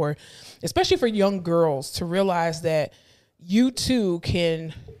election especially for young girls to realize that you too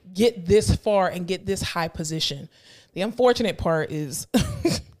can get this far and get this high position. The unfortunate part is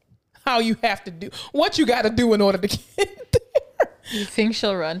how you have to do what you got to do in order to get there. You think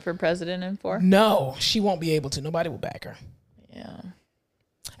she'll run for president in 4? No, she won't be able to. Nobody will back her. Yeah.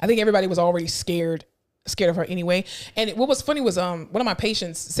 I think everybody was already scared of her anyway. And what was funny was one of my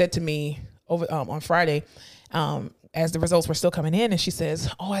patients said to me over on Friday, as the results were still coming in, and she says,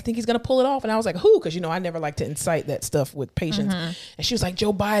 "Oh, I think he's gonna pull it off." And I was like, "Who?" Because I never like to incite that stuff with patients. Mm-hmm. And she was like,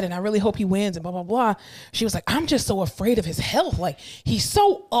 "Joe Biden. I really hope he wins." And blah blah blah. She was like, "I'm just so afraid of his health. Like he's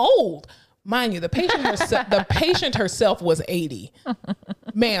so old." Mind you, the patient herself was 80.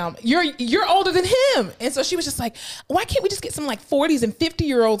 Ma'am, you're older than him. And so she was just like, why can't we just get some like 40s and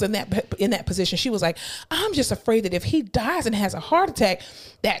 50-year-olds in that position? She was like, I'm just afraid that if he dies and has a heart attack,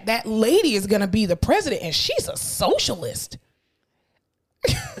 that lady is going to be the president and she's a socialist.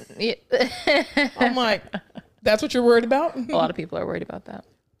 I'm like, that's what you're worried about? A lot of people are worried about that.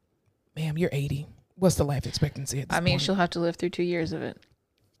 Ma'am, you're 80. What's the life expectancy at this point? She'll have to live through 2 years of it.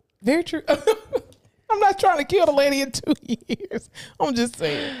 Very true. I'm not trying to kill the lady in 2 years. I'm just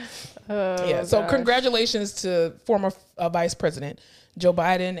saying. Yeah. So congratulations to former Vice President Joe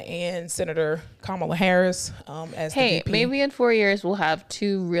Biden and Senator Kamala Harris as the VP. Maybe in 4 years we'll have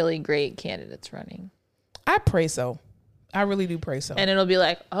 2 really great candidates running. I pray so. I really do pray so. And it'll be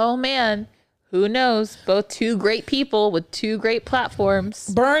like, oh man, who knows? Both 2 great people with 2 great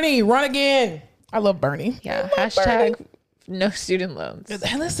platforms. Bernie, run again. I love Bernie. Yeah. Hashtag Bernie. No student loans.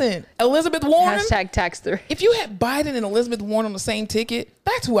 Listen, Elizabeth Warren. Hashtag tax through. If you had Biden and Elizabeth Warren on the same ticket,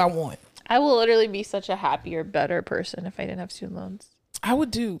 that's who I want. I will literally be such a happier, better person if I didn't have student loans. I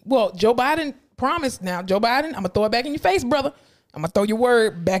would do. Well, Joe Biden promised. Now, Joe Biden, I'm going to throw it back in your face, brother. I'm going to throw your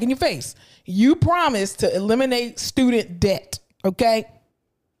word back in your face. You promised to eliminate student debt. Okay?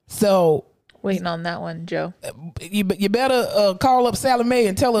 So. Waiting on that one, Joe. You better call up Sally Mae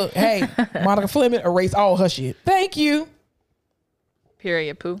and tell her, hey, Monica Fleming, erase all her shit. Thank you.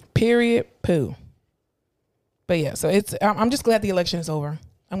 Period, poo. Period, poo. But yeah, so I'm just glad the election is over.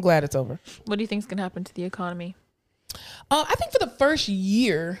 I'm glad it's over. What do you think is going to happen to the economy? I think for the first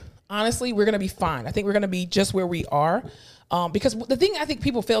year, honestly, we're going to be fine. I think we're going to be just where we are. Because the thing I think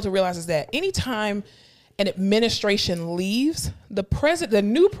people fail to realize is that anytime an administration leaves, the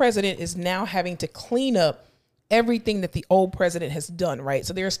new president is now having to clean up everything that the old president has done, right?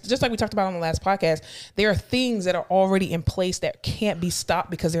 So there's, just like we talked about on the last podcast, there are things that are already in place that can't be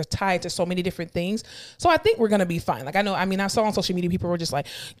stopped because they're tied to so many different things. So I think we're going to be fine. Like I saw on social media, people were just like,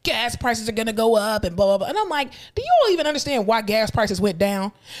 gas prices are going to go up and blah, blah, blah. And I'm like, do you all even understand why gas prices went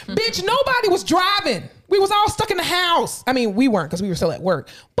down? Bitch, nobody was driving. We was all stuck in the house. I mean, we weren't because we were still at work.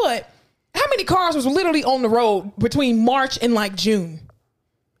 But how many cars was literally on the road between March and like June?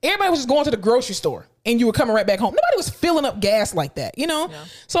 Everybody was just going to the grocery store and you were coming right back home. Nobody was filling up gas like that, Yeah.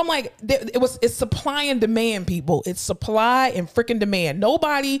 So I'm like, it's supply and demand, people. It's supply and freaking demand.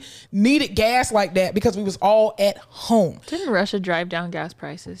 Nobody needed gas like that because we was all at home. Didn't Russia drive down gas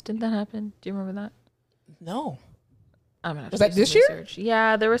prices? Didn't that happen? Do you remember that? No. I'm gonna have was to that this year?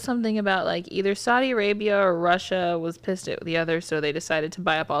 Yeah, there was something about like either Saudi Arabia or Russia was pissed at the other, so they decided to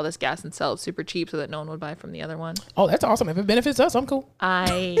buy up all this gas and sell it super cheap so that no one would buy from the other one. Oh, that's awesome. If it benefits us, I'm cool.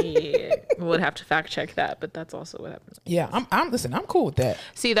 I would have to fact check that, but that's also what happened. Yeah, I'm cool with that.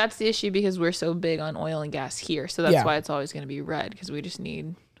 See, that's the issue because we're so big on oil and gas here, so that's why it's always going to be red because we just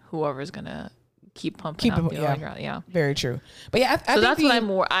need whoever's going to keep pumping out the oil and gas. Yeah, very true. But yeah, I so that's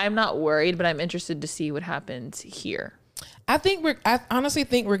what I'm not worried, but I'm interested to see what happens here. I honestly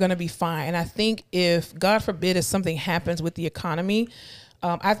think we're going to be fine. And I think if, God forbid, if something happens with the economy,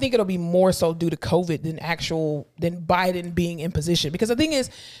 I think it'll be more so due to COVID than Biden being in position. Because the thing is,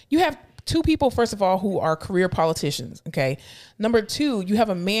 you have 2 people, first of all, who are career politicians. Okay. Number 2, you have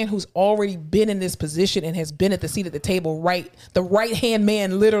a man who's already been in this position and has been at the seat at the table, right? The right-hand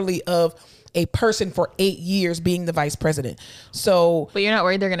man, literally, of a person for 8 years being the vice president. So, but you're not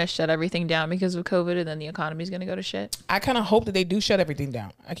worried they're going to shut everything down because of COVID and then the economy is going to go to shit? I kind of hope that they do shut everything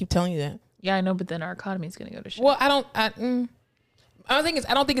down. I keep telling you that. Yeah, I know, but then our economy is going to go to shit. Well, I don't think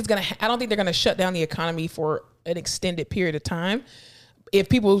they're going to shut down the economy for an extended period of time if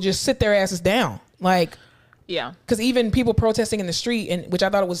people just sit their asses down. Like, yeah, because even people protesting in the street, and which I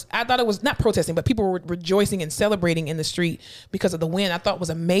thought it was not protesting, but people were rejoicing and celebrating in the street because of the win. I thought was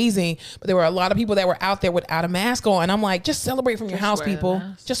amazing, but there were a lot of people that were out there without a mask on, and I'm like, just celebrate from your house, people.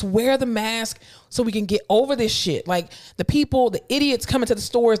 Just wear the mask so we can get over this shit. Like the idiots coming to the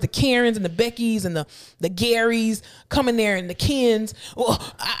stores, the Karens and the Beckys and the Garys coming there and the Kens. Well,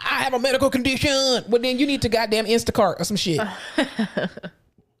 I have a medical condition, but then you need to goddamn Instacart or some shit.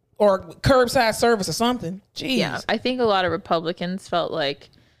 or curbside service or something. Jeez. Yeah, I think a lot of Republicans felt like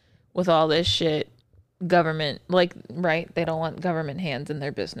with all this shit, government, like, right, they don't want government hands in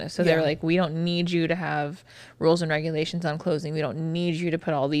their business. So they're like, we don't need you to have rules and regulations on closing. We don't need you to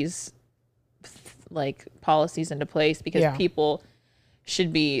put all these like policies into place because people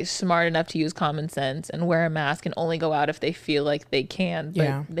should be smart enough to use common sense and wear a mask and only go out if they feel like they can,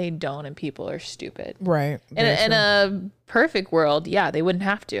 but they don't, and people are stupid. Right. In a perfect world, they wouldn't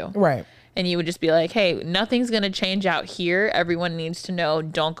have to. Right. And you would just be like, hey, nothing's going to change out here. Everyone needs to know,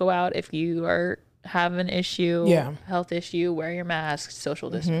 don't go out if you have an issue, health issue, wear your mask, social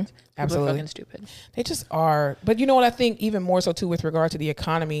distance. Absolutely. People are fucking stupid. They just are. But you know what I think even more so too with regard to the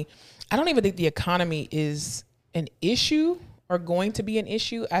economy, I don't even think the economy is an issue or going to be an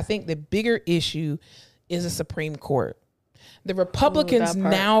issue. I think the bigger issue is the Supreme Court. The Republicans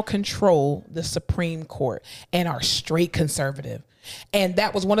now control the Supreme Court and are straight conservative. And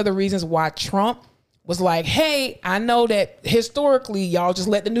that was one of the reasons why Trump was like, hey, I know that historically y'all just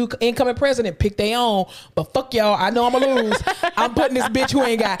let the new incoming president pick their own, but fuck y'all, I know I'm gonna lose. I'm putting this bitch who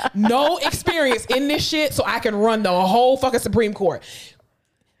ain't got no experience in this shit so I can run the whole fucking Supreme Court.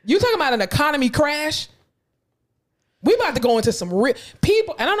 You talking about an economy crash? We about to go into some real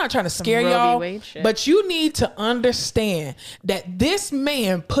people, and I'm not trying to scare y'all, but you need to understand that this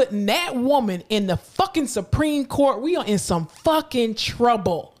man putting that woman in the fucking Supreme Court, we are in some fucking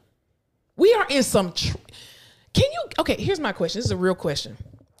trouble. We are in some okay, here's my question. This is a real question.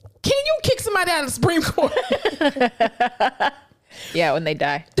 Can you kick somebody out of the Supreme Court? Yeah, when they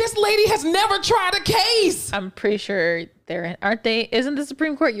die. This lady has never tried a case. I'm pretty sure they're in, aren't they? Isn't the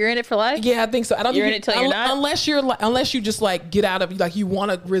Supreme Court, you're in it for life? Yeah, I think so. I don't you're think in it till you're not? Unless you just like get out of, like you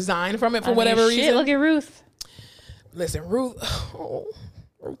want to resign from it for whatever reason. Look at Ruth. Listen, Ruth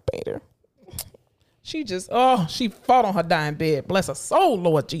Bader. She fought on her dying bed. Bless her soul,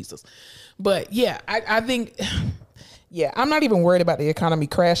 Lord Jesus. But yeah, I think, I'm not even worried about the economy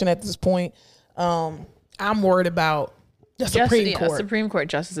crashing at this point. I'm worried about the Supreme Court. Supreme Court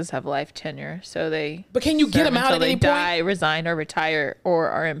justices have life tenure, so they. But can you get them out at any point? Die, resign, or retire, or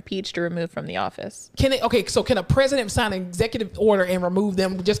are impeached or removed from the office? Can they? Okay, so can a president sign an executive order and remove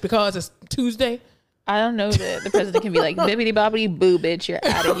them just because it's Tuesday? I don't know that the president can be like, Bippity Boppity Boo, bitch, you're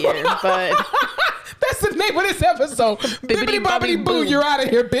out of here. But that's the name of this episode. Bippity Boppity Boo, you're out of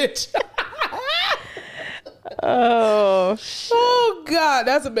here, bitch. Oh, shit. Oh God,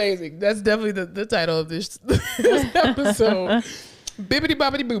 that's amazing. That's definitely the title of this episode. Bippity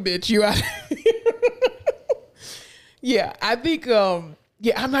Boppity Boo, bitch, you out. Yeah, I think I'm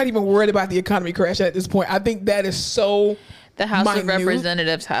not even worried about the economy crash at this point. I think that is so the House of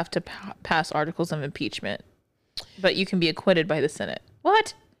Representatives have to pass articles of impeachment, but you can be acquitted by the Senate.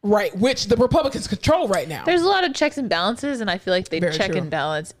 What? Right, which the Republicans control right now. There's a lot of checks and balances, and I feel like they check and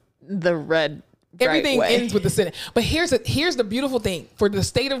balance the red. Everything ends with the Senate. But here's the beautiful thing for the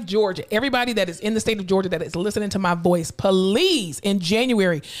state of Georgia. Everybody that is in the state of Georgia that is listening to my voice, please, in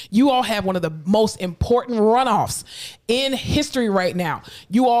January, you all have one of the most important runoffs in history right now.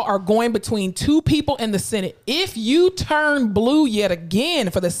 You all are going between two people in the Senate. If you turn blue yet again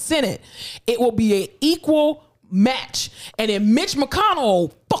for the Senate, it will be an equal match. And then Mitch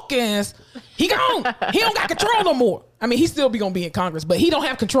McConnell, fuck ass, he gone. He don't got control no more. I mean, he still be gonna be in Congress, but he don't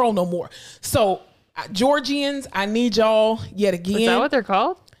have control no more. So Georgians, I need y'all yet again. Is that what they're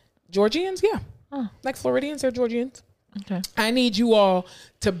called? Georgians, yeah. Oh. Like Floridians, they're Georgians. Okay. I need you all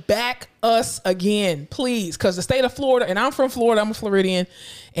to back us again, please. Because the state of Florida, and I'm from Florida, I'm a Floridian,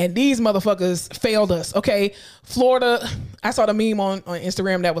 and these motherfuckers failed us, okay? Florida, I saw the meme on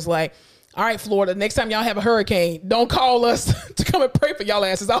Instagram that was like, all right, Florida, next time y'all have a hurricane, don't call us to come and pray for y'all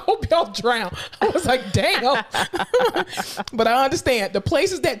asses. I hope y'all drown. I was like, damn. But I understand the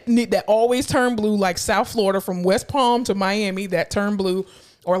places that always turn blue, like South Florida from West Palm to Miami, that turn blue,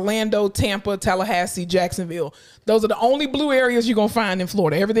 Orlando, Tampa, Tallahassee, Jacksonville. Those are the only blue areas you're going to find in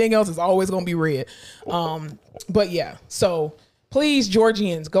Florida. Everything else is always going to be red. But yeah, so please,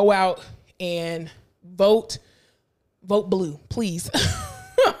 Georgians, go out and vote blue, please.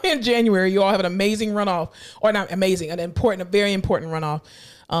 In January, you all have an amazing runoff, or not amazing, a very important runoff.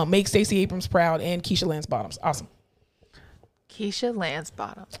 Make Stacey Abrams proud and Keisha Lance Bottoms. Awesome. Keisha Lance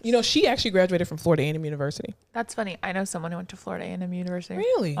Bottoms. You know, she actually graduated from Florida A&M University. That's funny. I know someone who went to Florida A&M University.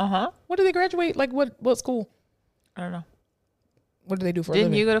 Really? Uh-huh. What did they graduate? Like what school? I don't know. What did they do for a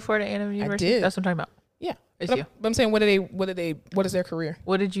living? living? You go to Florida A&M University? I did. That's what I'm talking about. Yeah. It's you. But I'm saying, what is their career?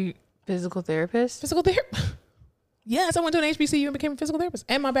 Physical therapist? Physical therapist. Yes, I went to an HBCU and became a physical therapist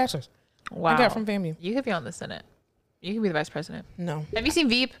and my bachelor's. Wow. I got from FAMU. You could be on the Senate. You could be the vice president. No. Have you seen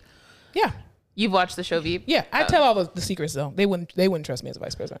Veep? Yeah. You've watched the show Veep? Yeah, I tell all the secrets though. They wouldn't trust me as a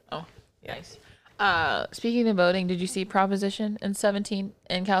vice president. Oh, nice. Speaking of voting, did you see Proposition in 17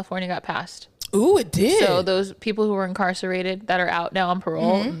 in California got passed? Ooh, it did. So those people who were incarcerated that are out now on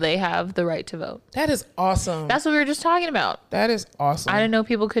parole, they have the right to vote. That is awesome. That's what we were just talking about. That is awesome. I didn't know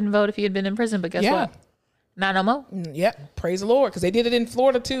people couldn't vote if you had been in prison, but guess what? Not no more. Yep. Praise the Lord, because they did it in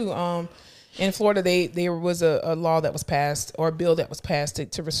Florida too. In Florida, there was a law that was passed, or a bill that was passed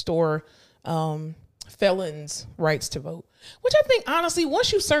to restore felons' rights to vote. Which I think, honestly,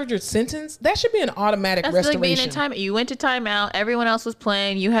 once you served your sentence, that should be an automatic restoration. Like being in time. You went to timeout. Everyone else was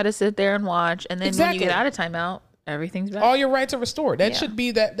playing. You had to sit there and watch. And then when you get out of timeout, everything's back. All your rights are restored. That should be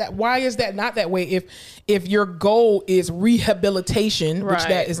that. Why is that not that way? If your goal is rehabilitation, which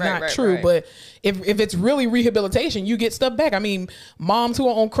that is not true, but if it's really rehabilitation, you get stuff back. I mean, moms who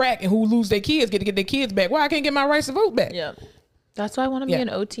are on crack and who lose their kids get to get their kids back. Why I can't get my rights to vote back? Yeah, that's why I want to be an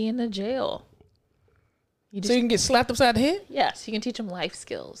OT in the jail. So you can get slapped upside the head? Yes, you can teach them life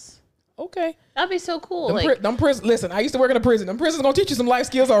skills. Okay. That'd be so cool. Listen, I used to work in a prison. Them prisons gonna teach you some life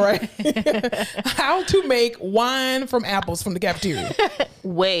skills, all right. How to make wine from apples from the cafeteria.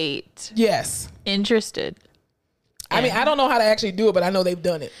 Wait. Yes. Interested. I mean, I don't know how to actually do it, but I know they've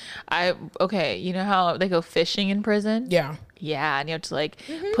done it. Okay, you know how they go fishing in prison? Yeah. Yeah, and you have to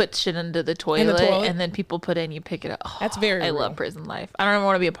put shit into the toilet, and then people put it and you pick it up. Oh, that's very real. love prison life. I don't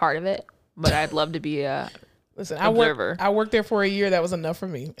want to be a part of it, but I'd love to be a observer. I worked there for a year. That was enough for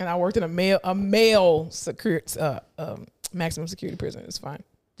me. And I worked in a male maximum security prison. It's fine.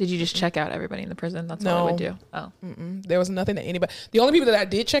 Did you just check out everybody in the prison? That's all I would do. Oh, there was nothing that anybody. The only people that I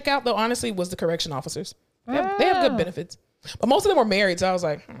did check out, though, honestly, was the correction officers. They have good benefits, but most of them were married. So I was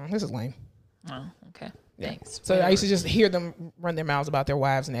like, this is lame. Oh, okay. Yeah. Thanks. So I used to just hear them run their mouths about their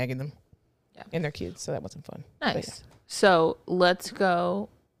wives nagging them, and their kids. So that wasn't fun. Nice. So let's go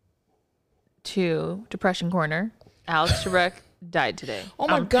to Depression Corner. Alex Trebek died today. Oh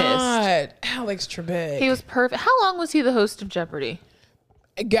my God. Alex Trebek. He was perfect. How long was he the host of Jeopardy?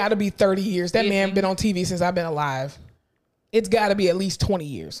 It got to be 30 years. That man been on TV since I've been alive. It's got to be at least 20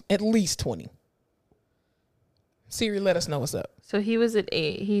 years. At least 20. Siri, let us know what's up. So he was at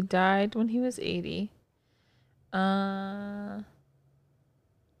 8. He died when he was 80.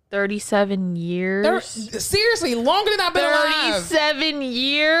 37 years. Seriously, longer than I've been alive. 37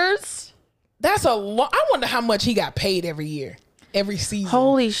 years? That's a lot. I wonder how much he got paid every year, every season.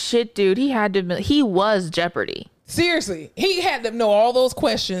 Holy shit, dude. He was Jeopardy. Seriously. He had to know all those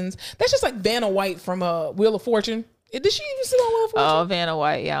questions. That's just like Vanna White from Wheel of Fortune. Did she even sit on Wheel of Fortune? Oh, Vanna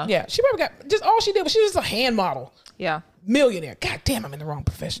White, yeah. Yeah, she probably got, just all she did was she was just a hand model. Yeah. Millionaire. God damn, I'm in the wrong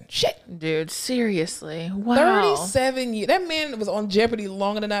profession. Shit. Dude, seriously. Wow. 37 years. That man was on Jeopardy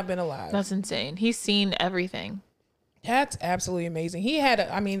longer than I've been alive. That's insane. He's seen everything. That's absolutely amazing. He had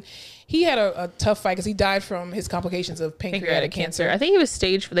a tough fight because he died from his complications of pancreatic cancer. I think he was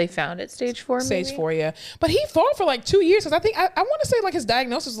they found it stage 4. Stage 4, yeah. But he fought for like 2 years because I want to say like his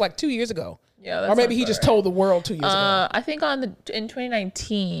diagnosis was like 2 years ago. Yeah, or maybe he just told the world 2 years ago. I think in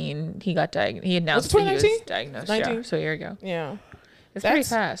 2019 he got diagnosed. He announced that he was diagnosed. 19? Yeah, so a year ago. Yeah, it's pretty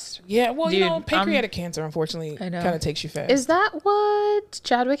fast. Yeah, well, dude, pancreatic cancer unfortunately kind of takes you fast. Is that what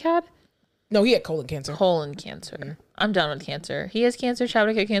Chadwick had? No, he had colon cancer. I'm done with cancer. He has cancer.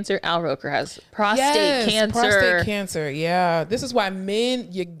 Chadwick had cancer. Al Roker has prostate cancer. Prostate cancer. Yeah. This is why men,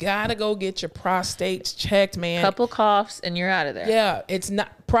 you gotta go get your prostates checked, man. Couple coughs and you're out of there. Yeah. It's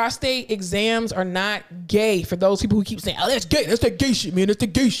not, prostate exams are not gay for those people who keep saying, oh, that's gay. That's that gay shit, man. That's the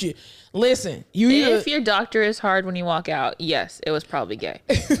gay shit. Listen, if your doctor is hard when you walk out, yes, it was probably gay.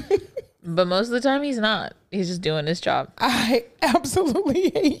 But most of the time he's not. He's just doing his job. I absolutely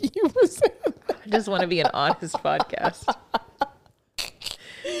hate you for saying that. I just want to be an honest podcast.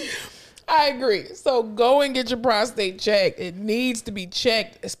 I agree. So go and get your prostate checked. It needs to be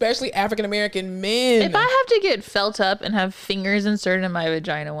checked, especially African American men. If I have to get felt up and have fingers inserted in my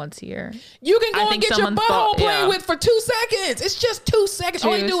vagina once a year, you can go and get your butthole played with for 2 seconds. It's just 2 seconds.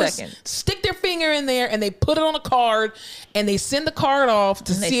 All you do is stick their finger in there and they put it on a card and they send the card off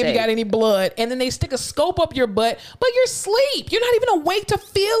to see if you got any blood. And then they stick a scope up your butt, but you're asleep. You're not even awake to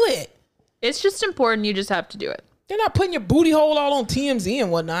feel it. It's just important. You just have to do it. They're not putting your booty hole all on TMZ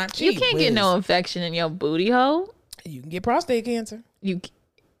and whatnot. You can't get no infection in your booty hole. You can get prostate cancer.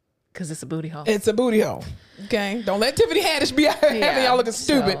 Because it's a booty hole. It's a booty hole. Okay? Don't let Tiffany Haddish be having y'all looking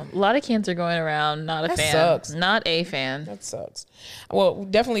stupid. A lot of cancer going around. Not a fan. That sucks. Not a fan. That sucks. Well,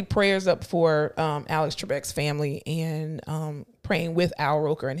 definitely prayers up for Alex Trebek's family and praying with Al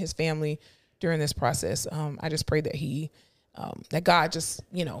Roker and his family during this process. I just pray that that God just,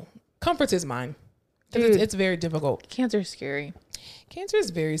 comforts his mind. Dude, it's very difficult. Cancer is scary. Cancer is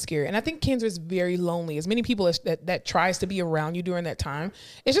very scary. And I think cancer is very lonely. As many people as that tries to be around you during that time.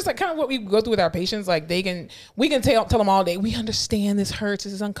 It's just like kind of what we go through with our patients. Like we can tell them all day, we understand this hurts,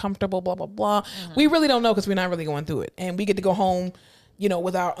 this is uncomfortable, blah, blah, blah. Mm-hmm. We really don't know because we're not really going through it. And we get to go home,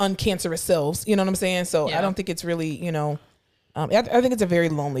 with our uncancerous selves. You know what I'm saying? So I don't think it's really, I think it's a very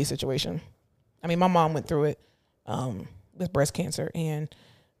lonely situation. I mean, my mom went through it with breast cancer. And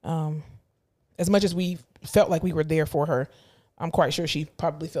as much as we felt like we were there for her, I'm quite sure she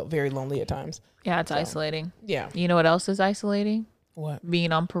probably felt very lonely at times. Yeah, it's isolating. Yeah. You know what else is isolating? What?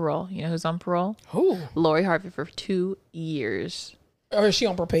 Being on parole. You know who's on parole? Who? Lori Harvey for 2 years. Or is she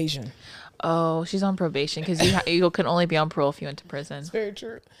on probation? Oh, she's on probation because you can only be on parole if you went to prison. That's very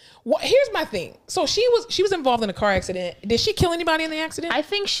true. Well, here's my thing. So she was involved in a car accident. Did she kill anybody in the accident? I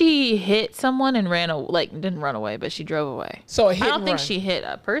think she hit someone and didn't run away, but she drove away. So I don't think she hit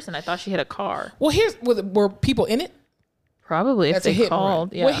a person. I thought she hit a car. Well, were people in it? Probably if they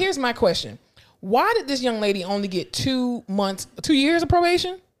called. Yeah. Well, here's my question. Why did this young lady only get 2 years of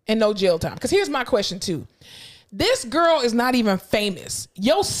probation and no jail time? Because here's my question too. This girl is not even famous.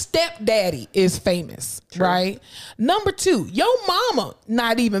 Your stepdaddy is famous, True. Right? Number 2, your mama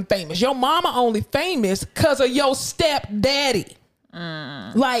not even famous. Your mama only famous because of your stepdaddy.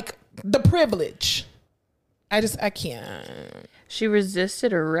 Like the privilege. I can't. She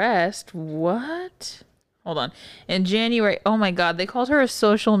resisted arrest. What? Hold on. In January, oh my God, they called her a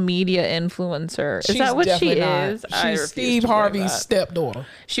social media influencer. Is that what she is? She's Steve Harvey's stepdaughter.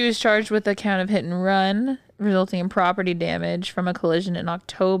 She was charged with a count of hit and run, resulting in property damage from a collision in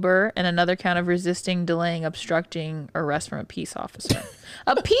October, and another count of resisting, delaying, obstructing arrest from a peace officer.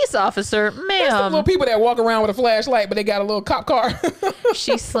 A peace officer, ma'am. There's some little people that walk around with a flashlight, but they got a little cop car.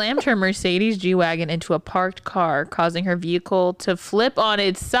 She slammed her Mercedes G-Wagon into a parked car, causing her vehicle to flip on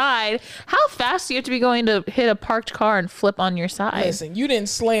its side. How fast do you have to be going to hit a parked car and flip on your side? Listen, you didn't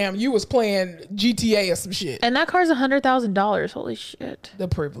slam. You was playing GTA or some shit. And that car's $100,000. Holy shit. The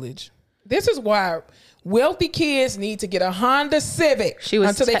privilege. This is why wealthy kids need to get a Honda Civic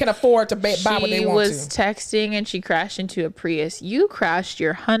until they can afford to buy what they want to. She was texting and she crashed into a Prius. You crashed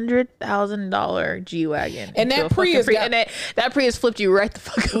your $100,000 G-Wagon. And that Prius that Prius flipped you right the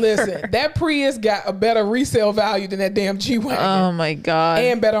fuck over. Listen, that Prius got a better resale value than that damn G-Wagon. Oh my God.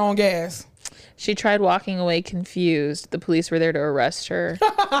 And better on gas. She tried walking away confused. The police were there to arrest her.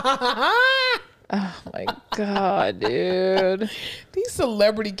 Oh my God, dude. These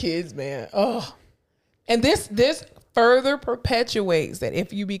celebrity kids, man. Oh. And this further perpetuates that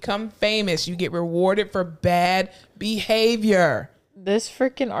if you become famous, you get rewarded for bad behavior. This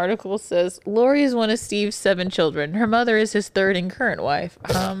freaking article says Lori is one of Steve's 7 children. Her mother is his 3rd and current wife.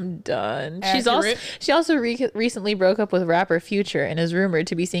 I'm done. She also recently broke up with rapper Future and is rumored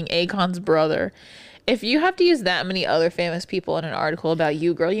to be seeing Akon's brother. If you have to use that many other famous people in an article about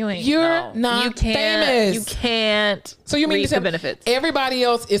you, girl, you're not famous. You can't. So you mean reap the benefits. Everybody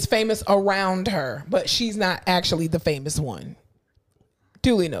else is famous around her, but she's not actually the famous one.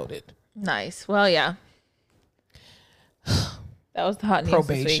 Duly noted. Nice. Well, yeah. That was the hot news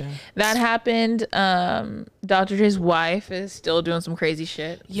this week. That happened. Dr. Dre's wife is still doing some crazy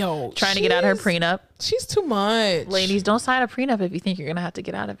shit. Trying to get out of her prenup. She's too much. Ladies, don't sign a prenup if you think you're going to have to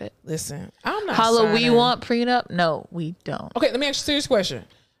get out of it. Listen, I'm not Holla, we want prenup? No, we don't. Okay, let me ask you a serious question.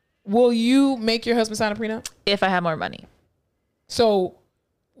 Will you make your husband sign a prenup? If I have more money. So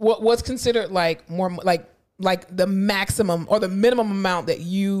what's considered like more like the maximum or the minimum amount that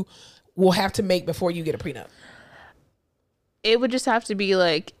you will have to make before you get a prenup? It would just have to be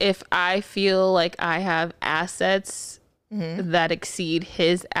like if I feel like I have assets that exceed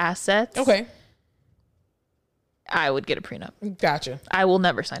his assets. Okay. I would get a prenup. Gotcha. I will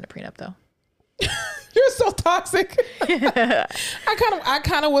never sign a prenup though. You're so toxic. I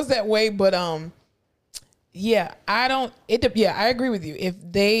kind of was that way, but yeah, I agree with you.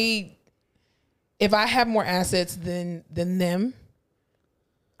 If I have more assets than them,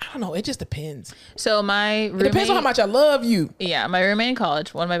 I don't know. It just depends. So it depends on how much I love you. Yeah, my roommate in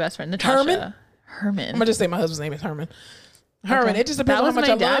college, one of my best friends, Natasha. Herman. I'm gonna just say my husband's name is Herman. Herman. Okay. It just depends on how much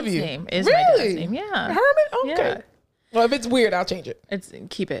I love you. Name is really? My dad's name. Yeah. Herman. Okay. Yeah. Well, if it's weird, I'll change it.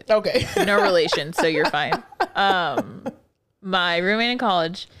 Keep it. Okay. No relation, so you're fine. My roommate in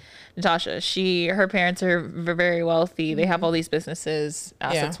college, Natasha, her parents are very wealthy. They have all these businesses,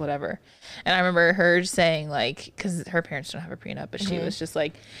 assets, whatever. And I remember her saying, like, because her parents don't have a prenup, but she was just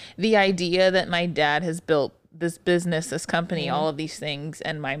like, the idea that my dad has built this business, this company, all of these things,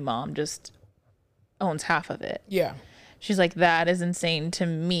 and my mom just owns half of it. Yeah. She's like, that is insane to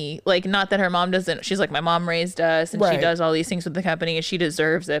me. Like, not that her mom doesn't. She's like, my mom raised us and she does all these things with the company and she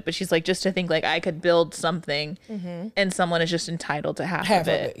deserves it. But she's like, just to think like I could build something and someone is just entitled to half of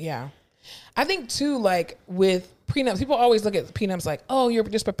it. Yeah. I think too, like with prenups, people always look at prenups like, oh, you're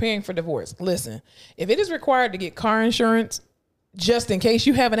just preparing for divorce. Listen, if it is required to get car insurance just in case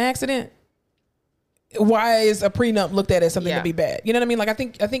you have an accident, why is a prenup looked at as something to be bad? You know what I mean? Like, I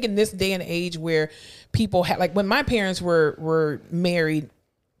think in this day and age where people have, like when my parents were married,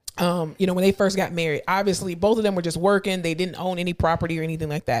 when they first got married, obviously both of them were just working. They didn't own any property or anything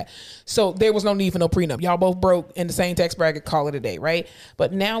like that. So there was no need for no prenup. Y'all both broke in the same tax bracket, call it a day. Right.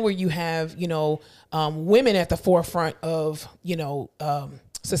 But now where you have, women at the forefront of,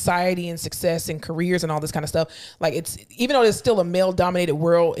 society and success and careers and all this kind of stuff. Like it's, even though it's still a male dominated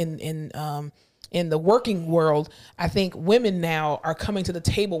world in the working world, I think women now are coming to the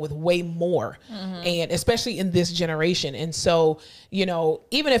table with way more, and especially in this generation. And so,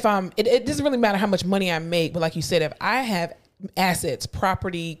 even if it doesn't really matter how much money I make, but like you said, if I have assets,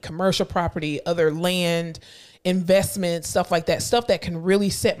 property, commercial property, other land, investments, stuff like that, stuff that can really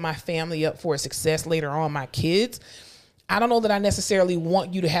set my family up for success later on, my kids, I don't know that I necessarily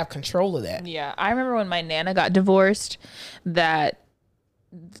want you to have control of that. Yeah. I remember when my Nana got divorced,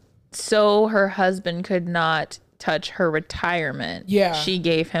 so her husband could not touch her retirement. Yeah. She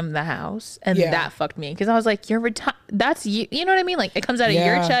gave him the house. And that fucked me. Because I was like, that's you. You know what I mean? Like, it comes out of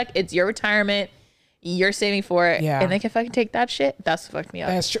your check. It's your retirement. You're saving for it. Yeah. And they can fucking take that shit. That's what fucked me up.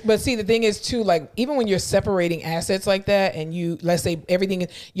 That's true. But see, the thing is too, like, even when you're separating assets like that and you, let's say everything,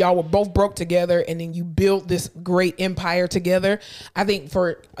 y'all were both broke together and then you built this great empire together. I think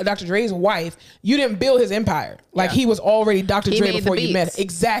for Dr. Dre's wife, you didn't build his empire. Like he was already Dr. Dre before you met him.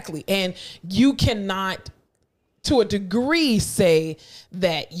 Exactly. And you cannot, to a degree, say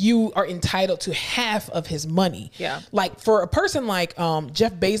that you are entitled to half of his money. Yeah. Like for a person like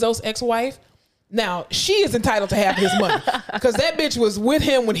Jeff Bezos' ex-wife, now, she is entitled to half his money because that bitch was with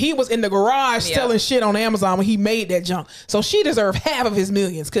him when he was in the garage selling shit on Amazon when he made that junk. So she deserved half of his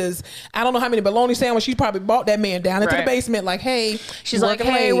millions because I don't know how many bologna sandwiches she probably bought that man down into the basement like, hey. She's like,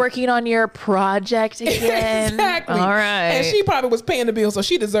 hey, working on your project again. Exactly. All right. And she probably was paying the bill, so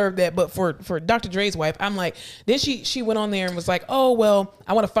she deserved that. But for Dr. Dre's wife, I'm like, then she went on there and was like, oh, well,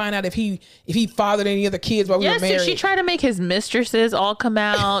 I want to find out if he fathered any other kids while we were married. So she tried to make his mistresses all come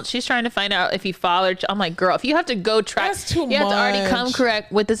out. She's trying to find out if he fathered. I'm like, girl, if you have to go track, that's too much. You have to already come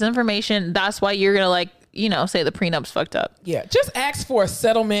correct with this information. That's why you're gonna say the prenup's fucked up. Yeah, just ask for a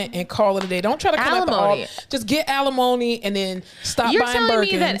settlement and call it a day. Don't try to come alimony. Just get alimony and then stop you're buying Birkins. You're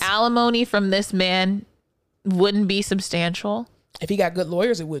telling me that alimony from this man wouldn't be substantial? If he got good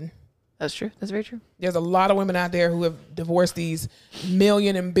lawyers, it wouldn't. That's true. That's very true. There's a lot of women out there who have divorced these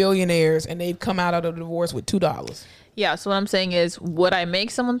million and billionaires and they've come out of the divorce with $2. Yeah, so what I'm saying is, would I make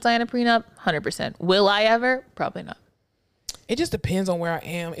someone sign a prenup? 100%. Will I ever? Probably not. It just depends on where I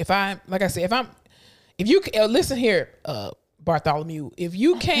am. If you listen here, Bartholomew, if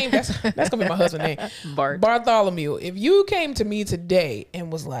you came, that's gonna be my husband's name, Bartholomew. If you came to me today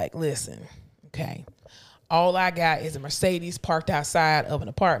and was like, listen, okay, all I got is a Mercedes parked outside of an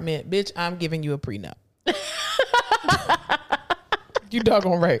apartment, bitch, I'm giving you a prenup. You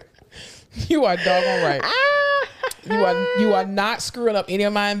doggone right. You are doggone right. You are not screwing up any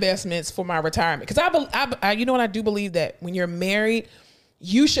of my investments for my retirement. Because I you know what, I do believe that when you're married,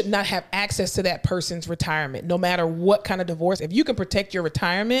 you should not have access to that person's retirement, no matter what kind of divorce. If you can protect your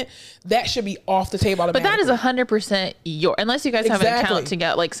retirement, that should be off the table automatically. But that is 100% your, unless you guys have an account to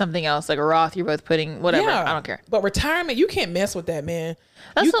get like something else, like a Roth, you're both putting whatever. Yeah, I don't care. But retirement, you can't mess with that, man.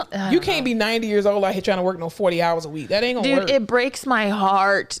 You can't be 90 years old out here trying to work no 40 hours a week. That ain't gonna work. Dude, it breaks my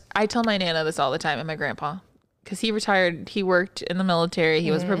heart. I tell my Nana this all the time and my grandpa. Because he retired, he worked in the military.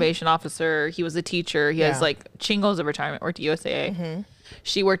 He was a probation officer. He was a teacher. He has like chingos of retirement. Worked at USAA.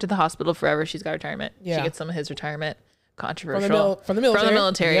 She worked at the hospital forever. She's got retirement. She gets some of his retirement. Controversial. From the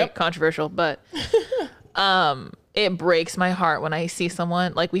military. Yep. Controversial. But it breaks my heart when I see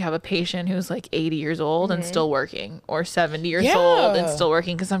someone, like we have a patient who's like 80 years old and still working, or 70 years old and still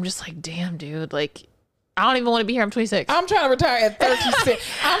working. Because I'm just like, damn, dude, like, I don't even want to be here. I'm 26. I'm trying to retire at 36.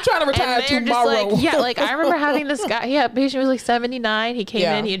 I'm trying to retire tomorrow. Like I remember having this guy. Yeah, patient was like 79. He came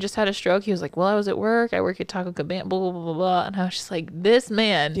in. He had just had a stroke. He was like, "Well, I was at work. I work at Taco Cabana. Blah blah blah blah blah." And I was just like, "This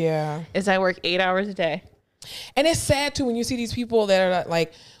man, I work 8 hours a day." And it's sad too when you see these people that are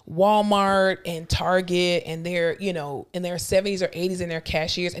like Walmart and Target, and they're, in their 70s or 80s, and they're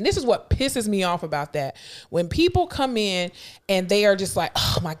cashiers. And this is what pisses me off about that. When people come in and they are just like,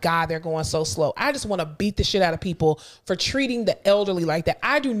 oh my God, they're going so slow. I just want to beat the shit out of people for treating the elderly like that.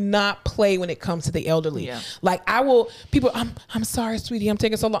 I do not play when it comes to the elderly. Yeah. Like I'm sorry, sweetie, I'm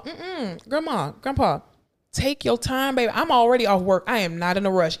taking so long. Grandma, grandpa, take your time, baby. I'm already off work. I am not in a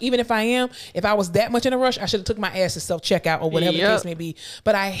rush. Even if I was that much in a rush, I should have took my ass to self-checkout or whatever the case may be.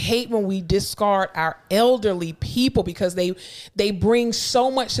 But I hate when we discard our elderly people because they bring so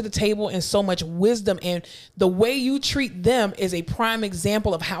much to the table and so much wisdom. And the way you treat them is a prime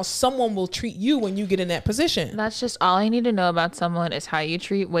example of how someone will treat you when you get in that position. That's just all I need to know about someone is how you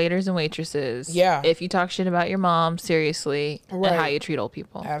treat waiters and waitresses. Yeah. If you talk shit about your mom, seriously, and how you treat old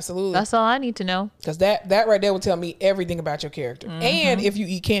people. Absolutely. That's all I need to know. Because that right there will tell me everything about your character and if you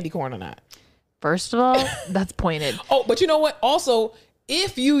eat candy corn or not. First of all, that's pointed. Oh, but you know what? Also,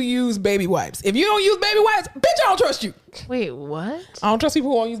 if you use baby wipes, if you don't use baby wipes, bitch, I don't trust you. Wait, what? I don't trust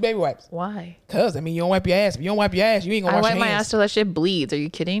people who won't use baby wipes. Why? Because, you don't wipe your ass. If you don't wipe your ass, you ain't gonna wash your hands. I wipe my ass till that shit bleeds. Are you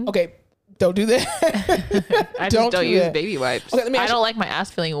kidding? Okay, don't do that. I just don't use baby wipes. Okay, I don't like my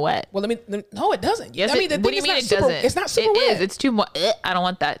ass feeling wet. Well, no, it doesn't. Yes, what do you mean it doesn't? It's not super wet. It is. It's too much. I don't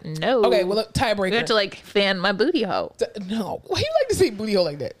want that. No. Okay, well, look, tiebreaker. You have to fan my booty hole. No. Why you like to say booty hole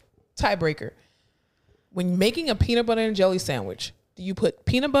like that? Tiebreaker. When making a peanut butter and jelly sandwich, do you put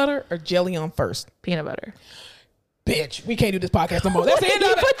peanut butter or jelly on first? Peanut butter. Bitch, we can't do this podcast no more. That's the end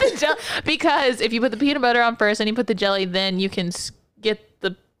of it. Because if you put the peanut butter on first and you put the jelly, then you can get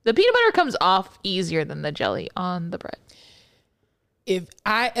the peanut butter comes off easier than the jelly on the bread. If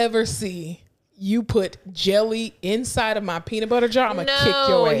I ever see you put jelly inside of my peanut butter jar, I'm going to kick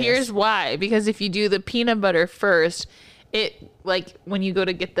your ass. Here's why. Because if you do the peanut butter first, when you go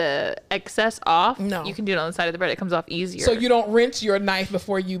to get the excess off, you can do it on the side of the bread. It comes off easier. So you don't rinse your knife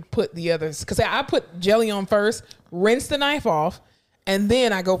before you put the others. Because I put jelly on first, rinse the knife off, and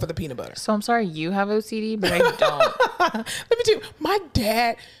then I go for the peanut butter. So I'm sorry you have OCD, but I don't. Let me tell you, my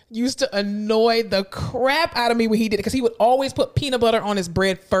dad used to annoy the crap out of me when he did it because he would always put peanut butter on his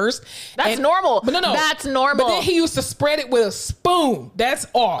bread first. That's normal. But no. That's normal. But then he used to spread it with a spoon. That's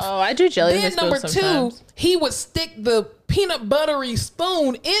off. Oh, I do jelly with a spoon sometimes. Then number 2, he would stick the peanut buttery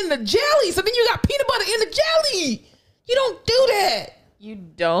spoon in the jelly. So then you got peanut butter in the jelly. You don't do that. You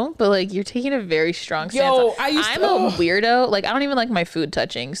don't, but you're taking a very strong stance. I'm a weirdo. I don't even like my food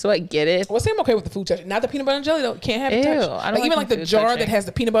touching, so I get it. Well, say I'm okay with the food touching. Not the peanut butter and jelly though. Can't have it touch. I don't even the jar that has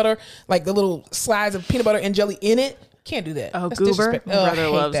the peanut butter, the little slides of peanut butter and jelly in it. Can't do that. Oh, that's goober. My brother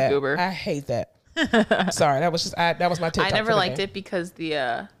loves that. goober. I hate that. Sorry, that was my TikTok. I never liked it because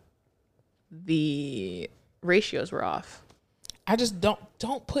the ratios were off. I just don't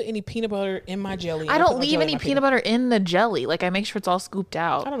put any peanut butter in my jelly. I don't leave any peanut butter in the jelly. I make sure it's all scooped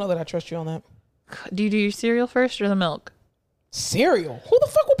out. I don't know that I trust you on that. Do you do your cereal first or the milk? Cereal? Who the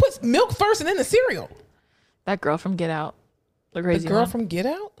fuck will put milk first and then the cereal? That girl from Get Out. The crazy girl one. from Get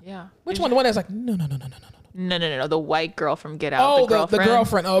Out? Yeah. Which one? The one that's no. No. The white girl from Get Out. Oh, the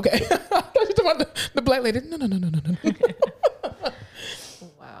girlfriend. Oh, okay. I thought you were talking about the black lady. No.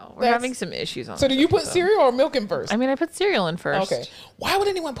 We're having some issues on So do you put cereal or milk in first? I mean, I put cereal in first. Okay. Why would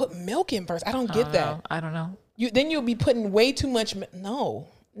anyone put milk in first? I don't get that. I don't know. Then you'll be putting way too much. No,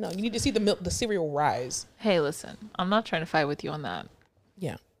 you need to see the cereal rise. Hey, listen, I'm not trying to fight with you on that.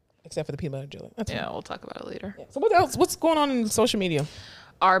 Yeah. Except for the peanut butter jelly. That's fine. We'll talk about it later. Yeah. So what else? What's going on in social media?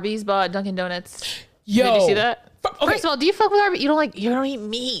 Arby's bought Dunkin' Donuts. Yo. Did you see that? Okay. First of all, do you fuck with Arby's? You don't eat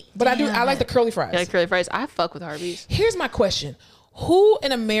meat. But I do. I like the curly fries. You like curly fries? I fuck with Arby's. Here's my question. Who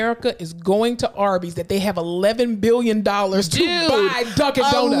in America is going to Arby's that they have $11 billion to buy Dunkin'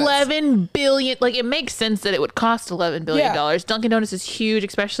 Donuts? $11 billion. It makes sense that it would cost $11 billion. Yeah. Dunkin' Donuts is huge,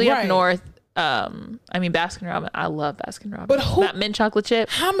 especially up north. Baskin Robbins. I love Baskin Robbins. But that mint chocolate chip.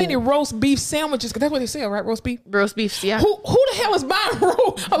 How many roast beef sandwiches? Because that's what they sell, right? Roast beef. Roast beef. Yeah. Who the hell is buying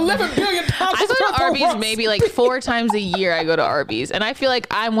 $11 billion? I go to Arby's maybe 4 times a year. I go to Arby's, and I feel like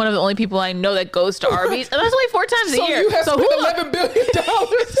I'm one of the only people I know that goes to Arby's, and that's only 4 times a year. So you have spent $11 billion.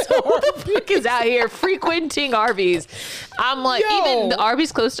 So who the fuck is out here frequenting Arby's? I'm even the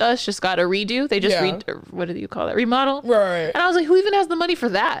Arby's close to us just got a redo. They just what do you call that? Remodel. Right. And I was like, who even has the money for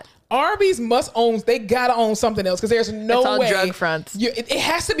that? Arby's they gotta own something else because there's no way. It's all drug fronts. It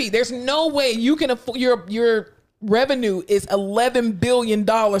has to be. There's no way you can afford. You're revenue is $11 billion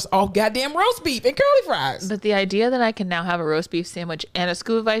off goddamn roast beef and curly fries. But the idea that I can now have a roast beef sandwich and a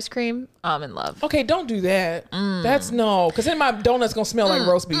scoop of ice cream, I'm in love. Okay, don't do that. That's no, because then my donut's gonna smell like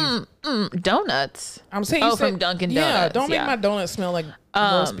roast beef. Donuts. I'm saying, from Dunkin' Yeah, Donuts. don't make my donuts smell like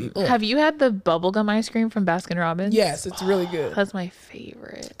roast beef. Ugh. Have you had the bubblegum ice cream from Baskin Robbins? Yes, it's really good. That's my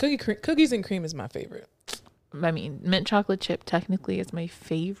favorite. Cookies and cream is my favorite. I mean, mint chocolate chip technically is my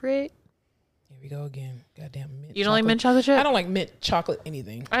favorite. Here we go again. Goddamn mint. You don't like mint chocolate chip? I don't like mint chocolate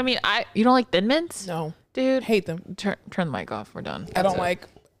anything. I mean, you don't like Thin Mints? No, dude. Hate them. Turn the mic off. We're done. I don't like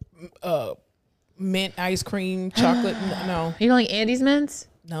mint ice cream chocolate. No, You don't like Andy's Mints?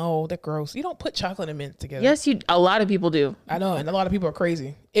 no, they're gross. You don't put chocolate and mint together. Yes, a lot of people do. I know, and a lot of people are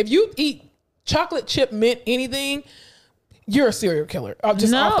crazy. If you eat chocolate chip mint anything, you're a serial killer.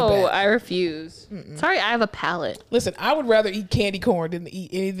 Just off the No, bat. I refuse. Sorry, I have a palate. Listen, I would rather eat candy corn than to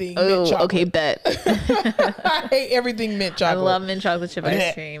eat anything mint Oh, chocolate. okay, bet. I hate everything mint I chocolate. love mint chocolate chip ice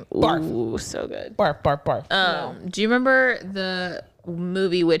Blech. cream. Barf. Ooh, so good. Barf, barf, barf. No. Do you remember the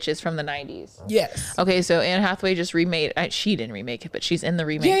movie Witches from the 90s? Yes. Okay, so Anne Hathaway just remade. She didn't remake it, but she's in the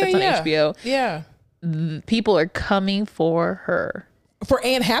remake that's on HBO. Yeah. People are coming for her. For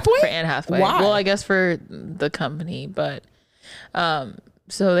Anne Hathaway? For Anne Hathaway. Why? Well, I guess for the company, but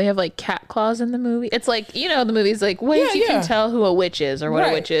so they have like cat claws in the movie. It's like, the movie's like ways you can tell who a witch is or what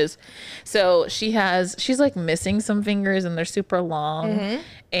a witch is. So she's like missing some fingers and they're super long.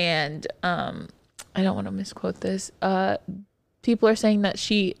 And I don't want to misquote this. People are saying that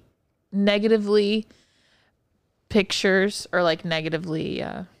she negatively pictures or like negatively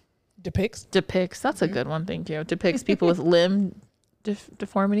Depicts. That's a good one. Thank you. Depicts people with limb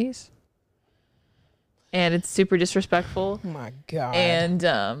deformities. And it's super disrespectful. Oh my God.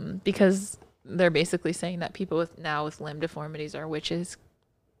 And because they're basically saying that people with limb deformities are witches.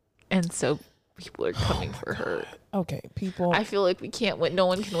 And so people are coming for her. Okay, people. I feel like we can't win. No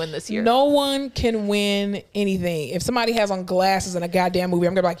one can win this year. No one can win anything. If somebody has on glasses in a goddamn movie,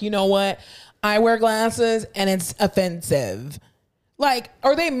 I'm going to be like, you know what? I wear glasses and it's offensive. Like,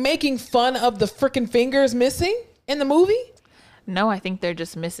 are they making fun of the freaking fingers missing in the movie? No, I think they're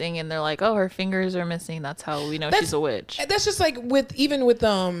just missing and they're like, oh, her fingers are missing. That's how we know she's a witch. That's just like with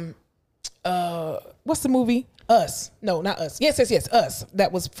what's the movie? Us. No, not Us. Yes, Us.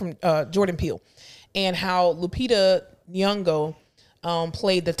 That was from Jordan Peele. And how Lupita Nyong'o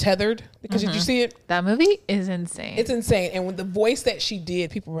played the tethered. Because did you see it? That movie is insane. It's insane. And with the voice that she did,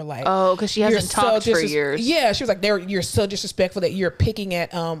 people were like, oh, because she hasn't talked for years. Yeah, she was like, you're so disrespectful that you're picking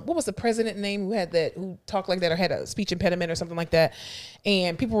at what was the president name who talked like that or had a speech impediment or something like that.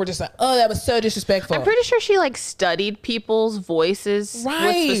 And people were just like, oh, that was so disrespectful. I'm pretty sure she like studied people's voices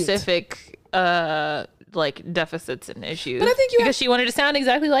with specific like deficits and issues. But I think she wanted to sound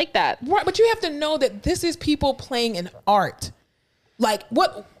exactly like that. Right, but you have to know that this is people playing an art. Like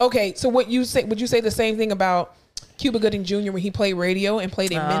what? Okay, so what you say? Would you say the same thing about Cuba Gooding Jr. when he played radio and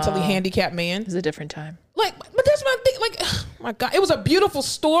played a mentally handicapped man? It was a different time. Like, but that's my thing. Like, oh my God, it was a beautiful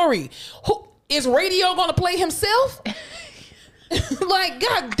story. Who is radio going to play himself? Like,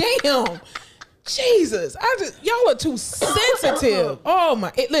 God damn. Jesus, y'all are too sensitive. Oh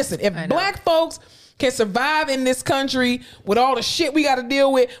my! Listen, if black folks can survive in this country with all the shit we got to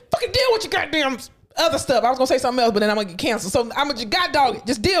deal with, fucking deal with your goddamn other stuff. I was gonna say something else, but then I'm gonna get canceled. So I'm gonna god dog it.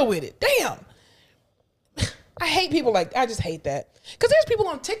 Just deal with it. Damn. I hate people I just hate that. Because there's people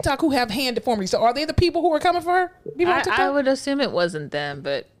on TikTok who have hand deformities. So are they the people who are coming for her? People on TikTok? I would assume it wasn't them,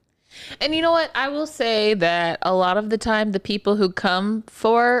 but. And you know what? I will say that a lot of the time, the people who come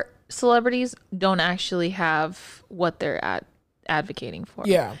for celebrities don't actually have what they're advocating for.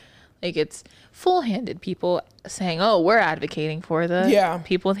 Yeah. Like it's full-handed people saying, "Oh, we're advocating for the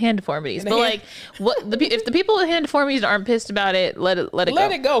people with hand deformities." But like, if the people with hand deformities aren't pissed about it, let it go.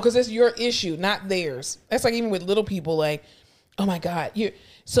 Let it go because it's your issue, not theirs. That's like even with little people. Like, oh my God, you're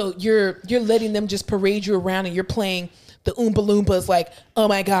letting them just parade you around and you're playing the Oompa Loompas. Like, oh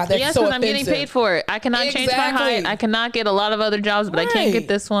my God, that's so offensive. I'm getting paid for it. I cannot change my height. I cannot get a lot of other jobs, but I can't get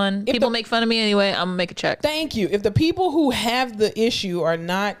this one. People make fun of me anyway. I'm gonna make a check. Thank you. If the people who have the issue are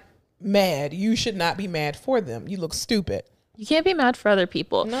not mad, you should not be mad for them. You look stupid. You can't be mad for other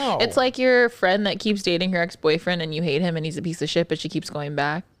people. No. It's like your friend that keeps dating her ex-boyfriend and you hate him and he's a piece of shit, but she keeps going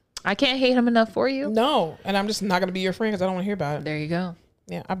back. I can't hate him enough for you. No. And I'm just not going to be your friend because I don't want to hear about it. There you go.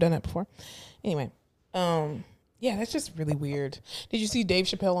 Yeah, I've done that before. Anyway. Yeah, that's just really weird. Did you see Dave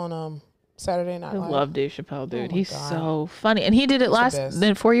Chappelle on Saturday Night Live? I love Dave Chappelle, dude. He's so funny. And he did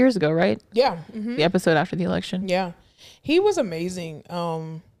it 4 years ago, right? Yeah. Mm-hmm. The episode after the election. Yeah. He was amazing.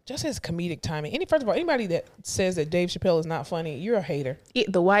 Just his comedic timing. First of all, anybody that says that Dave Chappelle is not funny, you're a hater.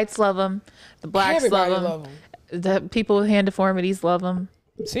 The whites love him. The blacks love him. The people with hand deformities love him.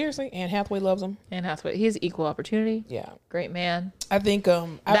 Seriously, Anne Hathaway loves him. Anne Hathaway. He has equal opportunity. Yeah. Great man. I think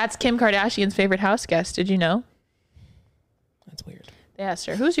that's Kim Kardashian's favorite house guest. Did you know? That's weird. They asked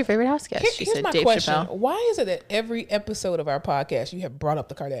her, "Who's your favorite house guest?" She Here's said, my "Dave question. Chappelle." Why is it that every episode of our podcast you have brought up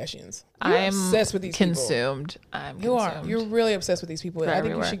the Kardashians? You're I'm obsessed with these consumed. people. I'm You consumed. are. You're really obsessed with these people. They're I think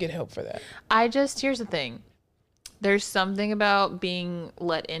everywhere. you should get help for that. Here's the thing. There's something about being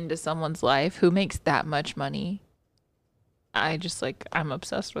let into someone's life who makes that much money. I'm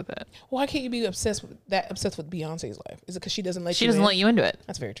obsessed with it. Why can't you be obsessed with Beyonce's life? Is it because she doesn't let She you doesn't in? let you into it.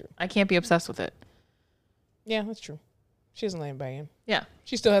 That's very true. I can't be obsessed with it. Yeah, that's true. She doesn't let anybody in. Yeah.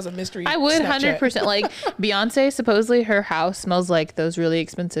 She still has a mystery. I would Snapchat. 100% like Beyonce. Supposedly her house smells like those really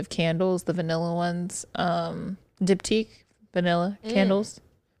expensive candles, the vanilla ones, diptyque vanilla candles.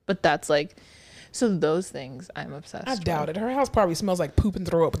 But that's like, so those things I'm obsessed I with. doubt it. Her house probably smells like poop and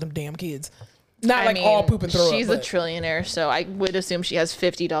throw up with them damn kids. Not all poop and throw up. She's a but- trillionaire, so I would assume she has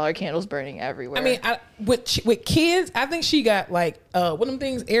 $50 candles burning everywhere. I mean, with kids, I think she got like what them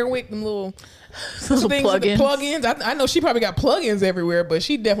things, Airwick, them little things, plug-ins. Plug-ins. I know she probably got plug-ins everywhere, but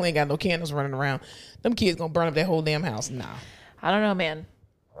she definitely ain't got no candles running around. Them kids gonna burn up that whole damn house. Nah. I don't know, man.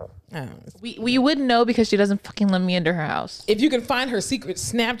 I don't know. We wouldn't know because she doesn't fucking let me into her house. If you can find her secret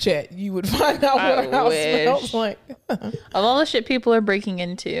Snapchat, you would find out what her house wish. smells like. Of all the shit people are breaking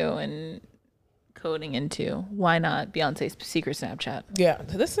into and coding into, why not Beyonce's secret Snapchat? Yeah,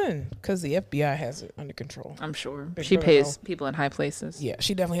 listen, because the FBI has it under control. I'm sure Big she protocol. pays people in high places. Yeah,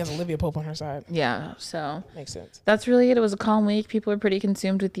 she definitely has Olivia Pope on her side. Yeah, so Makes sense. that's really it. It was a calm week. People are pretty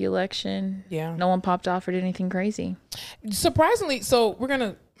consumed with the election. Yeah. No one popped off or did anything crazy. Surprisingly, so we're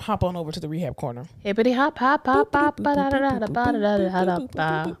gonna hop on over to the rehab corner. Hippity hop hop hop hop ba da da da da ba da da da da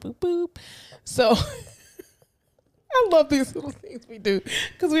ba. Boop, boop, boop. So I love these little things we do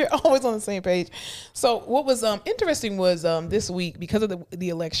because we're always on the same page. So what was interesting was this week, because of the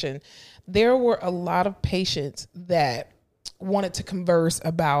election, there were a lot of patients that wanted to converse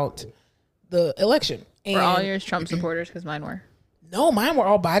about the election. And Were all yours Trump supporters? Because mine were. no, mine were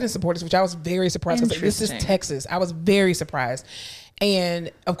all Biden supporters, which I was very surprised because this is Interesting. Texas. I was very surprised. And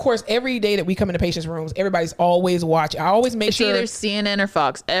of course, every day that we come into patients' rooms, everybody's always watching. I always make It's sure. either CNN or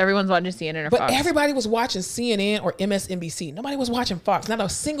Fox. Everyone's watching CNN or But Fox. everybody was watching CNN or MSNBC. Nobody was watching Fox. Not a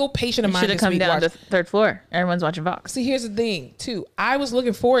single patient of mine should have this come week down watched. to third floor. Everyone's watching Fox. See, here's the thing, too. I was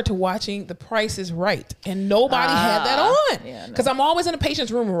looking forward to watching The Price is Right, and nobody had that on. yeah, no. Because I'm always in a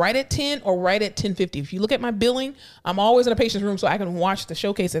patient's room right at 10 or right at 10:50. If you look at my billing, I'm always in a patient's room so I can watch the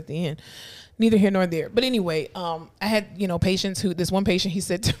showcase at the end. Neither here nor there. But anyway, I had, patients this one patient, he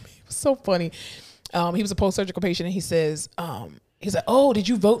said to me, it was so funny. He was a post-surgical patient, and he says, he's like, "Oh, did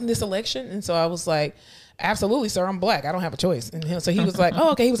you vote in this election?" And so I was like, "Absolutely, sir. I'm black. I don't have a choice." And so he was like,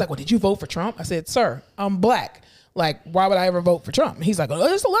 "Oh, okay." He was like, "Well, did you vote for Trump?" I said, "Sir, I'm black. Like, why would I ever vote for Trump?" And he's like, "Oh,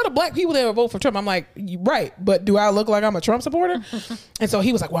 there's a lot of black people that ever vote for Trump." I'm like, "Right, but do I look like I'm a Trump supporter?" And so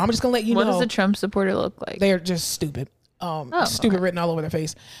he was like, "Well, I'm just gonna let you What know." does a Trump supporter look like? They're just stupid. Stupid written all over their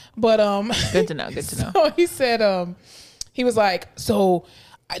face. But Good to know. Good to know. so he said, he was like, "So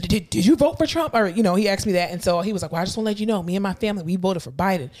did you vote for Trump?" Or, he asked me that. And so he was like, "Well, I just want to let you know, me and my family, we voted for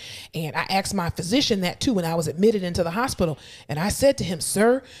Biden." And I asked my physician that too when I was admitted into the hospital. And I said to him,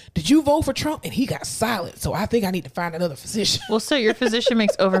 "Sir, did you vote for Trump?" And he got silent. So I think I need to find another physician. Well, sir, your physician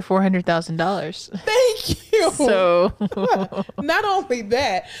makes over $400,000. Thank you. So Not only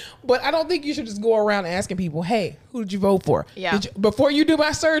that, but I don't think you should just go around asking people, "Hey, who did you vote for?" Yeah. Before you do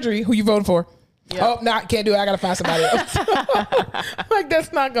my surgery, who you voted for? Yep. Oh, no, can't do it. I got to find somebody else. Like,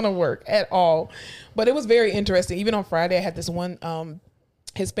 that's not going to work at all. But it was very interesting. Even on Friday, I had this one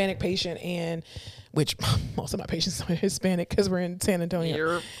Hispanic patient, and which most of my patients are Hispanic because we're in San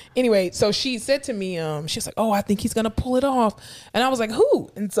Antonio. Yep. Anyway, so she said to me, she was like, "Oh, I think he's going to pull it off." And I was like, "Who?"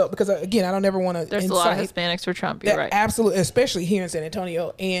 And so, because again, I don't ever want to there's a lot of Hispanics for Trump. You're right. Absolutely, especially here in San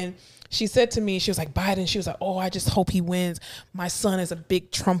Antonio. And she said to me, she was like, "Biden," she was like, "Oh, I just hope he wins. My son is a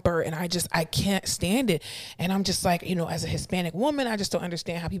big Trumper, and I can't stand it." And I'm just like, as a Hispanic woman, I just don't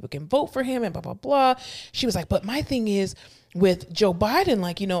understand how people can vote for him and blah, blah, blah. She was like, "But my thing is with Joe Biden,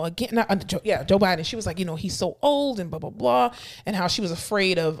 like, Joe Biden." She was like, "He's so old and blah, blah, blah." And how she was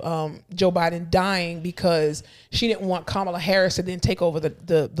afraid of Joe Biden dying because she didn't want Kamala Harris to then take over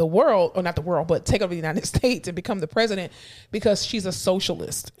the world, or not the world, but take over the United States and become the president because she's a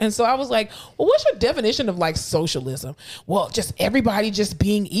socialist. And so I was like, "Well, what's your definition of like socialism?" "Well, just everybody just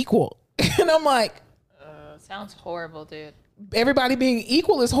being equal." And I'm like, Sounds horrible, dude. everybody being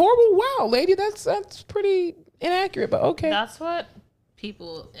equal is horrible? Wow, lady, that's pretty inaccurate, but okay. That's what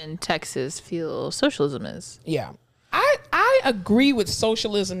people in Texas feel socialism is. Yeah. I agree with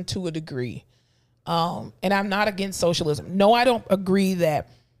socialism to a degree. And I'm not against socialism. No, I don't agree that,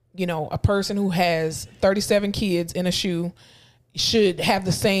 a person who has 37 kids in a shoe should have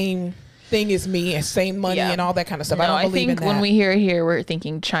the same thing as me and same money and all that kind of stuff. No, I don't believe in that. When we hear here, we're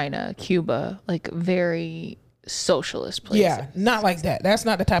thinking China, Cuba, like very socialist places. Yeah, not like that. That's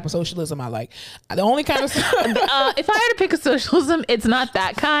not the type of socialism I like. The only kind of If I had to pick a socialism, it's not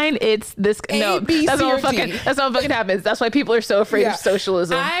that kind. It's this. No, B, that's C, not or what fucking. D. That's not what fucking happens. That's why people are so afraid of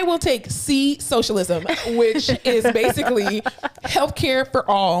socialism. I will take C, socialism, which is basically healthcare for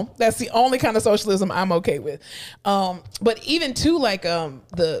all. That's the only kind of socialism I'm okay with. But even too, like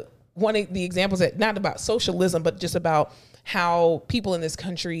the one of the examples that not about socialism, but just about how people in this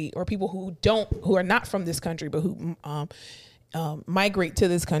country, or people who are not from this country, but who migrate to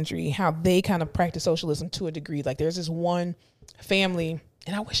this country, how they kind of practice socialism to a degree. Like there's this one family,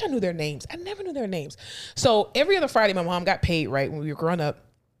 and I wish I knew their names. I never knew their names. So every other Friday, my mom got paid, right, when we were growing up.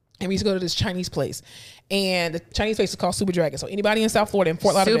 And we used to go to this Chinese place. And the Chinese place is called Super Dragon. So anybody in South Florida, in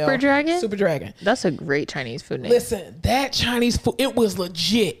Fort Lauderdale. Super Dragon? Super Dragon. That's a great Chinese food name. Listen, that Chinese food, it was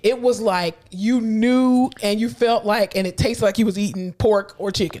legit. It was like you knew and you felt like, and it tasted like you was eating pork or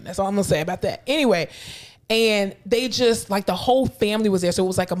chicken. That's all I'm going to say about that. Anyway, and they just, like the whole family was there. So it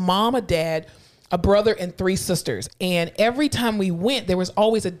was like a mom, a dad, a brother, and 3 sisters. And every time we went, there was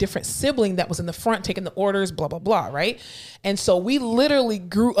always a different sibling that was in the front taking the orders, blah, blah, blah, right? And so we literally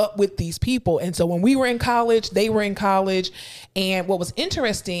grew up with these people. And so when we were in college, they were in college. And what was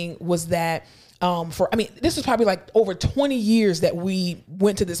interesting was that this was probably like over 20 years that we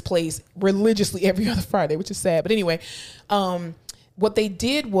went to this place religiously every other Friday, which is sad. But anyway, what they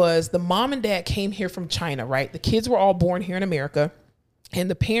did was the mom and dad came here from China, right? The kids were all born here in America. And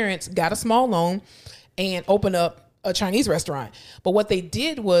the parents got a small loan and opened up a Chinese restaurant. But what they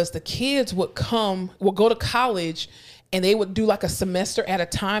did was the kids would go to college, and they would do like a semester at a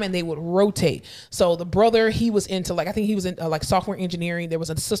time, and they would rotate. So the brother, he was into I think he was in like software engineering. There was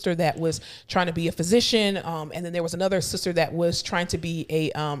a sister that was trying to be a physician. And then there was another sister that was trying to be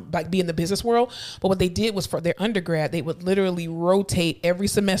be in the business world. But what they did was for their undergrad, they would literally rotate every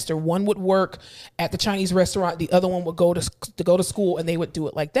semester. One would work at the Chinese restaurant. The other one would go to school, and they would do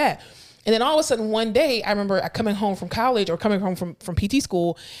it like that. And then all of a sudden one day, I remember coming home from college or coming home from PT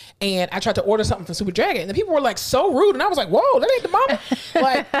school, and I tried to order something from Super Dragon, and the people were like so rude, and I was like, "Whoa, that ain't the mama!"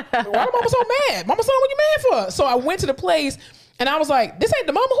 Like, why the mama so mad? Mama, son, what you mad for? So I went to the place, and I was like, "This ain't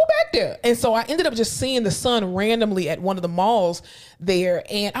the mama, who back there?" And so I ended up just seeing the son randomly at one of the malls there,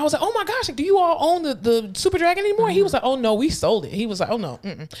 and I was like, "Oh my gosh, like, do you all own the Super Dragon anymore?" Mm-hmm. He was like, "Oh no, we sold it." He was like, "Oh no,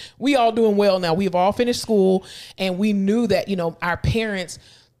 we all doing well now. We've all finished school, and we knew that our parents."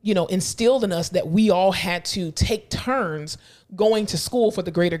 Instilled in us that we all had to take turns going to school for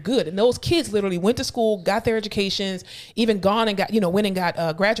the greater good. And those kids literally went to school, got their educations, even gone and got, went and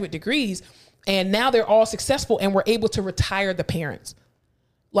got graduate degrees. And now they're all successful and were able to retire the parents.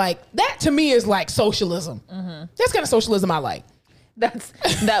 Like that to me is like socialism. Mm-hmm. That's kind of socialism I like.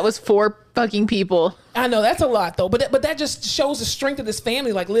 That was 4 fucking people. I know that's a lot though, but that just shows the strength of this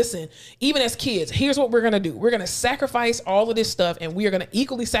family. Like, listen, even as kids, here's what we're gonna do. We're gonna sacrifice all of this stuff, and we are gonna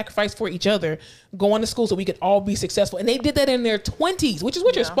equally sacrifice for each other, going to school so we could all be successful. And they did that in their 20s, which is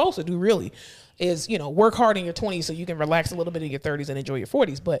what you're supposed to do. Really, is work hard in your 20s so you can relax a little bit in your 30s and enjoy your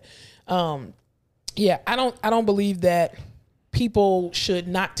 40s. But I don't believe that people should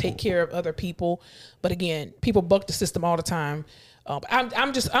not take care of other people. But again, people buck the system all the time.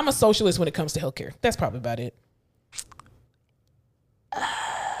 I'm a socialist when it comes to healthcare. That's probably about it.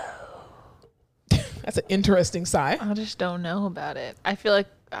 That's an interesting sigh. I just don't know about it. I feel like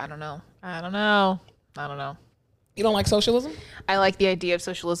I don't know. You don't like socialism? I like the idea of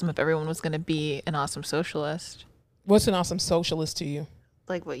socialism if everyone was going to be an awesome socialist. What's an awesome socialist to you?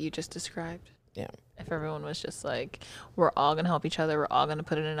 Like what you just described. Yeah. If everyone was just like, we're all going to help each other. We're all going to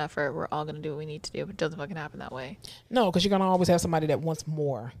put in an effort. We're all going to do what we need to do. But it doesn't fucking happen that way. No, because you're going to always have somebody that wants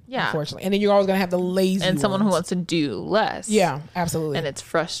more. Yeah. Unfortunately. And then you're always going to have the lazy and someone who ones. wants to do less. Yeah, absolutely. And it's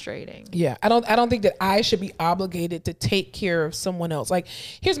frustrating. Yeah. I don't think that I should be obligated to take care of someone else. Like,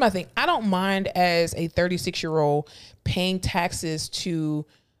 here's my thing. I don't mind as a 36-year-old paying taxes to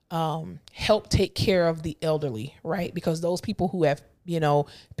help take care of the elderly, right? Because those people who have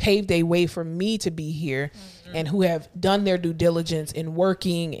paved a way for me to be here, mm-hmm. and who have done their due diligence in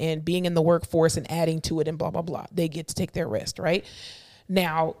working and being in the workforce and adding to it and blah, blah, blah. They get to take their rest, right?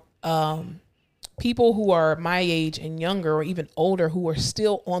 Now, people who are my age and younger or even older who are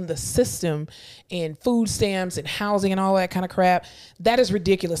still on the system in food stamps and housing and all that kind of crap, that is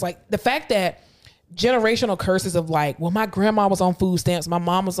ridiculous. Like the fact that generational curses of like, well, my grandma was on food stamps, my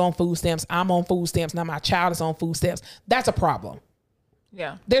mom was on food stamps, I'm on food stamps, now my child is on food stamps. That's a problem.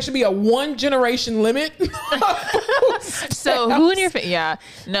 Yeah. There should be a 1 generation limit. So who in your yeah.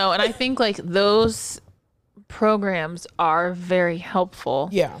 No, and I think like those programs are very helpful.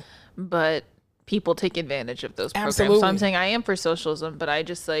 Yeah. But people take advantage of those programs. Absolutely. So I'm saying I am for socialism, but I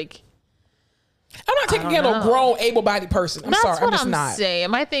just like I'm not taking care of a grown, able-bodied person. I'm sorry. I'm just not. Saying.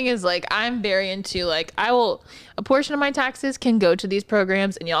 My thing is like I'm very into like a portion of my taxes can go to these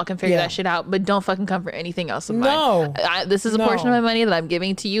programs and y'all can figure that shit out, but don't fucking come for anything else of mine. This is a portion of my money that I'm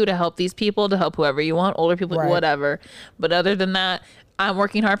giving to you to help these people, to help whoever you want, older people, whatever. But other than that, I'm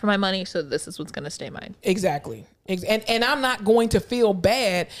working hard for my money, so this is what's going to stay mine. Exactly. And I'm not going to feel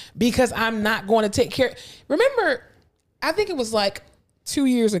bad because I'm not going to take care. Remember, I think it was like 2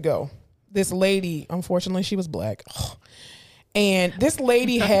 years ago. This lady, unfortunately, she was black. And this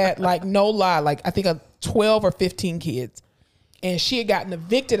lady had, like, no lie, like, I think 12 or 15 kids. And she had gotten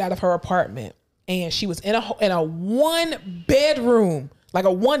evicted out of her apartment. And she was in a 1 bedroom, like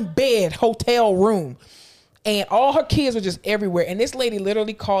a 1 bed hotel room. And all her kids were just everywhere. And this lady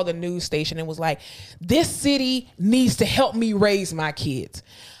literally called the news station and was like, this city needs to help me raise my kids.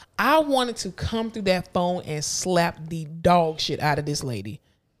 I wanted to come through that phone and slap the dog shit out of this lady.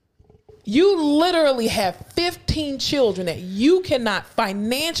 You literally have 15 children that you cannot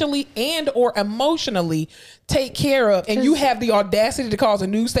financially and or emotionally take care of. And you have the audacity to call a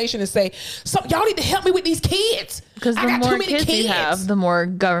news station and say, so y'all need to help me with these kids. Because the more kids you have, the more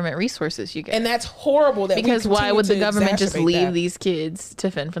government resources you get. And that's horrible. Because why would the government just leave these kids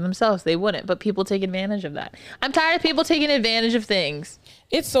to fend for themselves? They wouldn't. But people take advantage of that. I'm tired of people taking advantage of things.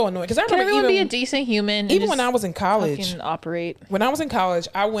 It's so annoying. Because I remember everyone be a decent human. Even when I was in college, operate. When I was in college,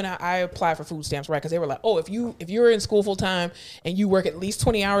 I applied for food stamps, right? Because they were like, oh, if you're in school full time and you work at least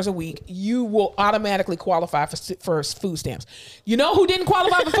 20 hours a week, you will automatically qualify for food stamps. You know who didn't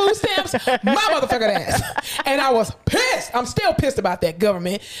qualify for food stamps? My motherfucking ass. And I was pissed. I'm still pissed about that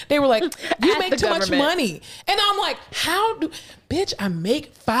government. They were like, you make too much money. And I'm like, bitch, I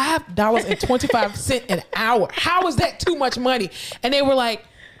make $5.25 an hour. How is that too much money? And they were like,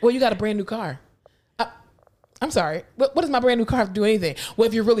 well, you got a brand new car. I'm sorry. What does my brand new car have to do anything? Well,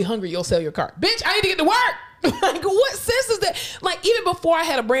 if you're really hungry, you'll sell your car. Bitch, I need to get to work. Like, what sense is that? Like, even before I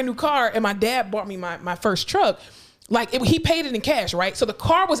had a brand new car and my dad bought me my first truck, like he paid it in cash, right? So the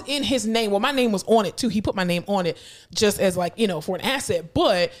car was in his name. Well, my name was on it too. He put my name on it just as like, for an asset.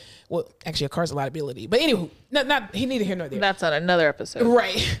 But, well, actually a car's a liability. But anywho, not he neither here nor there. That's on another episode.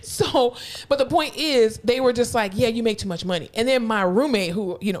 Right. So, but the point is they were just like, yeah, you make too much money. And then my roommate,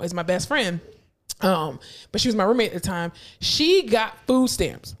 who, is my best friend, but she was my roommate at the time, she got food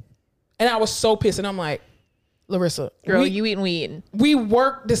stamps. And I was so pissed. And I'm like, Larissa, girl, you eating, we eating. We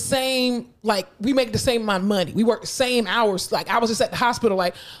work the same, like we make the same amount of money. We work the same hours. Like I was just at the hospital.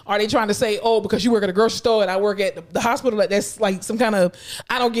 Like, are they trying to say, oh, because you work at a grocery store and I work at the hospital, like that's like some kind of,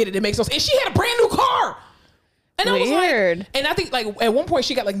 I don't get it. It makes no sense. And she had a brand new car. And I was like, and I think like at one point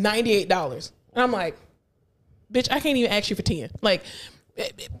she got like $98. And I'm like, bitch, I can't even ask you for 10. Like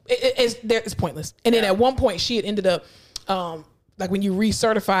it's pointless. And then at one point she had ended up, like when you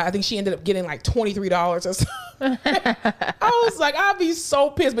recertify, I think she ended up getting like $23 or something. I was like, I'd be so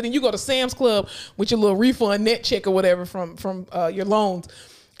pissed. But then you go to Sam's Club with your little refund net check or whatever from your loans.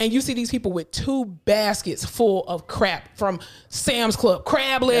 And you see these people with 2 baskets full of crap from Sam's Club,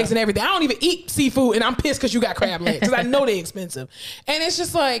 crab legs and everything. I don't even eat seafood and I'm pissed because you got crab legs because I know they're expensive. And it's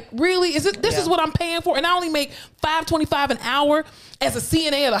just like, really? This is what I'm paying for? And I only make $5.25 an hour as a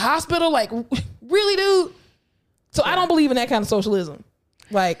CNA at a hospital? Like, really, dude? So I don't believe in that kind of socialism.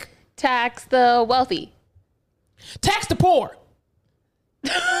 Like, tax the wealthy. Tax the poor.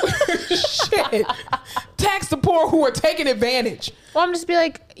 Shit. Tax the poor who are taking advantage. Well, I'm just be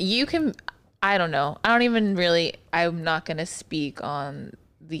like, I don't know. I'm not going to speak on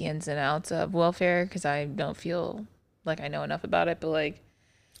the ins and outs of welfare because I don't feel like I know enough about it. But like,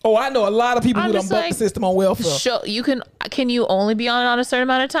 oh, I know a lot of people who don't buck the system on welfare. Can you only be on it on a certain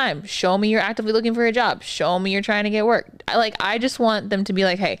amount of time? Show me you're actively looking for a job. Show me you're trying to get work. I just want them to be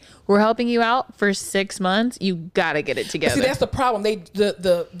like, hey, we're helping you out for 6 months. You gotta get it together. See, that's the problem.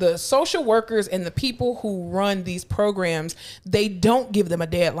 The social workers and the people who run these programs, they don't give them a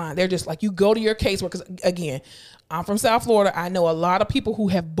deadline. They're just like, you go to your caseworkers. Again, I'm from South Florida. I know a lot of people who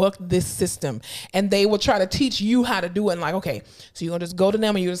have bucked this system and they will try to teach you how to do it. And like, okay, so you're going to just go to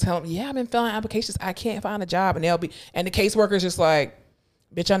them and you just tell them, yeah, I've been filling applications. I can't find a job. And the caseworker's just like,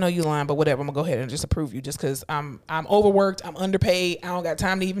 bitch, I know you lying, but whatever. I'm gonna go ahead and just approve you just because I'm overworked. I'm underpaid. I don't got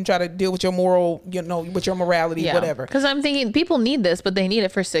time to even try to deal with your with your morality, whatever. Because I'm thinking people need this, but they need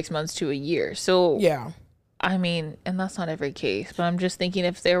it for 6 months to a year. So yeah. I mean, and that's not every case, but I'm just thinking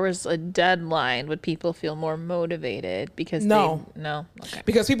if there was a deadline, would people feel more motivated? Because No. No? Okay.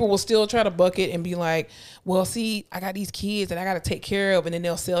 Because people will still try to buck it and be like, well, see, I got these kids that I got to take care of. And then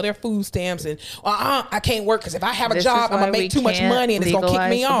they'll sell their food stamps and, I can't work because if I have a job, I'm going to make too much money and it's going to kick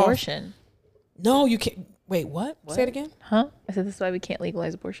me off. Abortion. No, you can't. Wait, what? Say it again. Huh? I said this is why we can't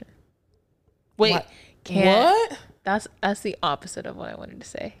legalize abortion. Wait. What? Can't. What? That's the opposite of what I wanted to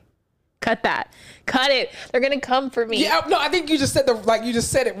say. Cut that. Cut it. They're gonna come for me. Yeah, no, I think you just said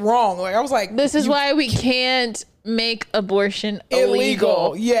it wrong. Like I was like, this is why we can't make abortion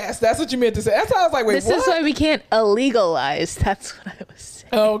illegal. Yes, that's what you meant to say. That's why I was like, wait, this what? is why we can't illegalize. That's what I was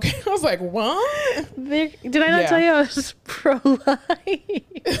saying. Okay, I was like, what? Did I not tell you I was pro-life?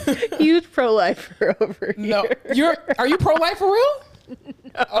 Huge pro-lifer over here. No, are you pro-life for real?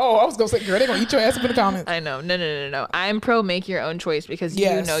 No. Oh, I was gonna say, girl, they're gonna eat your ass up in the comments. I know. No. I'm pro make your own choice because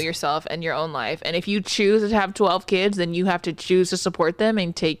you know yourself and your own life. And if you choose to have 12 kids, then you have to choose to support them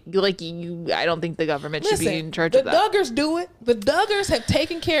and take I don't think the government should be in charge of that. The Duggars do it. The Duggars have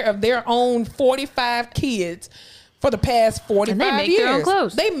taken care of their own 45 kids for the past 45 years. And they make their own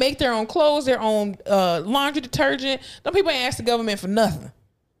clothes. They make their own clothes, their own laundry detergent. Them people ain't asked the government for nothing.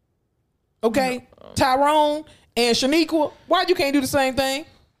 Okay? No. Tyrone and Shaniqua, why you can't do the same thing?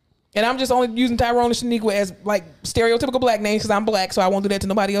 And I'm just only using Tyrone and Shaniqua as like stereotypical black names because I'm black, so I won't do that to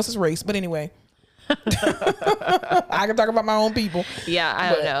nobody else's race. But anyway, I can talk about my own people. Yeah,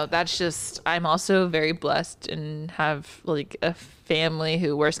 I don't know. That's just, I'm also very blessed and have like a family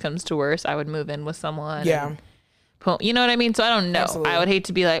who, worst comes to worst, I would move in with someone. Yeah. You know what I mean? So I don't know. Absolutely. I would hate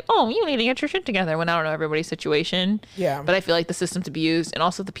to be like, oh, you need to get your shit together when I don't know everybody's situation. Yeah. But I feel like the system's abused, and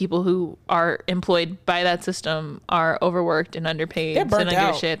also the people who are employed by that system are overworked and underpaid. They're burnt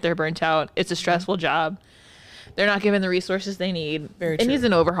out. Shit. They're burnt out. It's a stressful job. They're not given the resources they need. Very true. It needs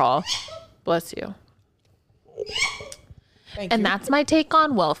an overhaul. Bless you. Thank and you. that's my take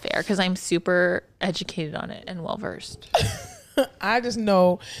on welfare because I'm super educated on it and well versed. I just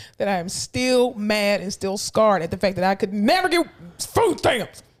know that I am still mad and still scarred at the fact that I could never get food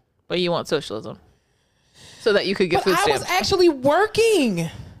stamps. But you want socialism so that you could get food stamps. I was actually working.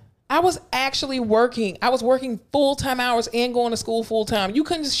 I was working full-time hours and going to school full-time. You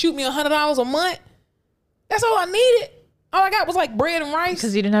couldn't just shoot me $100 a month. That's all I needed. All I got was like bread and rice.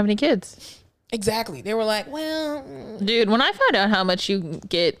 Because you didn't have any kids. Exactly. They were like, well. Dude, when I found out how much you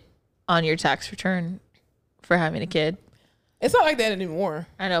get on your tax return for having a kid. It's not like that anymore.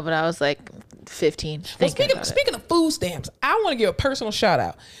 I know, but I was like 15. Well, speaking of food stamps, I want to give a personal shout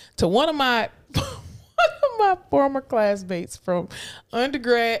out to one of my former classmates from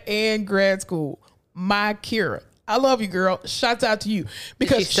undergrad and grad school, my Kira. I love you, girl. Shouts out to you.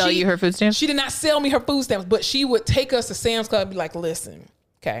 Because did she sell you her food stamps? She did not sell me her food stamps, but she would take us to Sam's Club and be like, listen,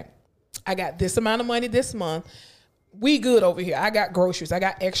 okay, I got this amount of money this month. We good over here. I got groceries. I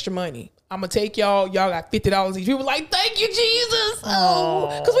got extra money. I'm going to take y'all. Y'all got $50 each. We were like, thank you, Jesus.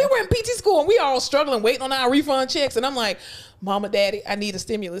 Oh, because we were in PT school and we all struggling, waiting on our refund checks. And I'm like, Mama, Daddy, I need a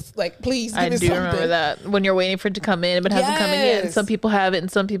stimulus. Like, please give me something. I do remember that. When you're waiting for it to come in, but it hasn't come in yet. And some people have it and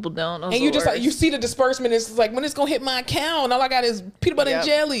some people don't. And you just like, you see the disbursement. It's like, when it's going to hit my account, all I got is peanut butter and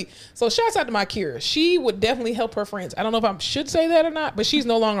jelly. So shouts out to my Kira. She would definitely help her friends. I don't know if I should say that or not, but she's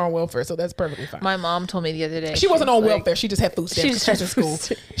no longer on welfare. So that's perfectly fine. My mom told me the other day. She wasn't on welfare. She just had food stamps. She was in school.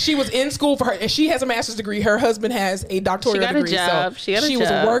 She was in school for her. And she has a master's degree. Her husband has a doctoral degree. She got a job. She was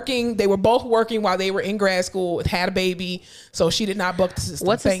working. They were both working while they were in grad school, had a baby. So she did not buck the system.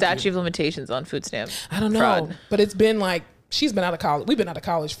 What's the statute of limitations on food stamps? I don't know. Fraud. But it's been like, she's been out of college. We've been out of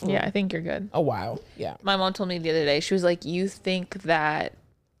college for I think you're good. A while. Yeah. My mom told me the other day, she was like, you think that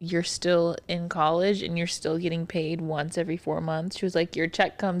you're still in college and you're still getting paid once every 4 months. She was like, your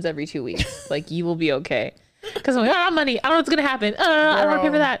check comes every 2 weeks. Like, you will be okay. Because I'm like, I don't have money. I don't know what's going to happen. I don't want to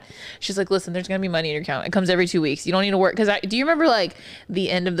pay for that. She's like, listen, there's going to be money in your account. It comes every 2 weeks. You don't need to work. Because do you remember like the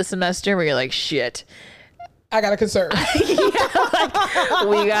end of the semester where you're like, shit, I got to conserve.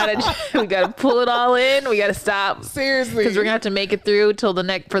 we gotta pull it all in. We gotta stop. Seriously, because we're gonna have to make it through till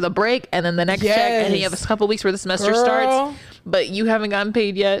for the break, and then the next check, and then you have a couple weeks where the semester starts. But you haven't gotten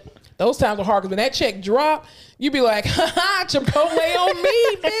paid yet. Those times are hard because when that check drop, you be like, ha, Chipotle on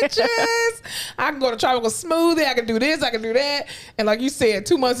me, bitches. I can go to tropical smoothie. I can do this. I can do that. And like you said,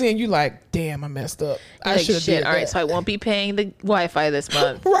 2 months in, you like, damn, I messed up. I should have did that. All right, so I won't be paying the Wi-Fi this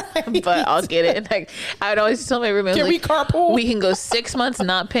month. Right. But I'll get it. And like, I would always tell my roommates, can we carpool? We can go 6 months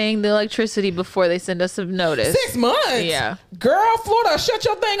not paying the electricity before they send us a notice. 6 months? Yeah. Girl, Florida, shut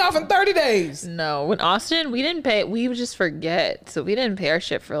your thing off in 30 days. No. In Austin, we didn't pay. We would just forget. So we didn't pay our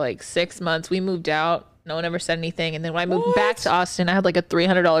shit for like 6 months. We moved out. No one ever said anything. And then when I moved back to Austin, I had like a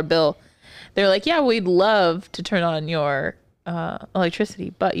 $300 bill They're like, yeah, we'd love to turn on your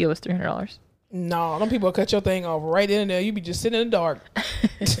electricity, but you owe us $300. No, them people will cut your thing off right in there. You be just sitting in the dark.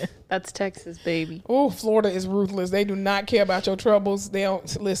 That's Texas, baby. Oh, Florida is ruthless. They do not care about your troubles. They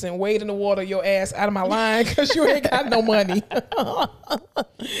don't listen. Wade in the water, your ass out of my line because you ain't got no money.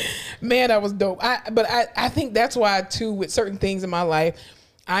 Man, that was dope. But I think that's why too, with certain things in my life,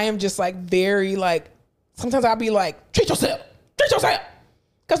 I am just like very like. Sometimes I'll be like, treat yourself.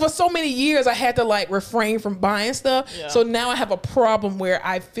 Because for so many years I had to like refrain from buying stuff. Yeah. So now I have a problem where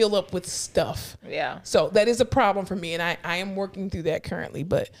I fill up with stuff. Yeah. So that is a problem for me. And I am working through that currently.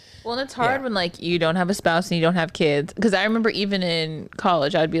 But well, and it's hard when like you don't have a spouse and you don't have kids. Because I remember even in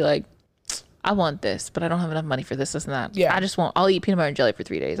college, I'd be like, I want this, but I don't have enough money for this and that. Yeah. I'll eat peanut butter and jelly for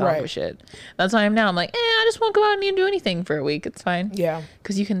 3 days. I don't give a shit. That's why I am now. I'm like, I just won't go out and do anything for a week. It's fine. Yeah.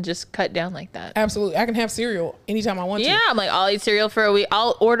 Because you can just cut down like that. Absolutely. I can have cereal anytime I want to. Yeah. I'm like, I'll eat cereal for a week.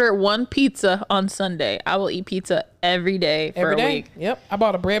 I'll order one pizza on Sunday. I will eat pizza every day for a week. Yep. I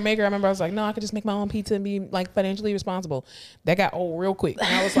bought a bread maker. I remember I was like, no, I could just make my own pizza and be like financially responsible. That got old real quick. And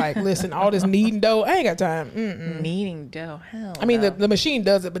I was like, listen, all this kneading dough, I ain't got time. Kneading dough. Hell I mean, the machine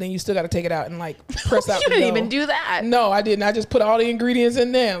does it, but then you still got to take it out and like press out you the didn't dough. even do that. No, I didn't. I just put all the ingredients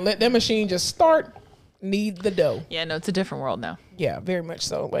in there and let that machine just start, knead the dough. Yeah, no, it's a different world now. Yeah, very much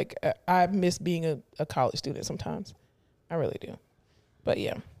so. Like I miss being a college student sometimes. I really do. But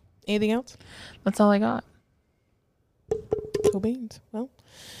yeah. Anything else? That's all I got. Cool beans. Well,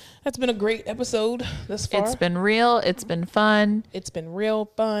 that's been a great episode thus far. It's been real. It's been fun. It's been real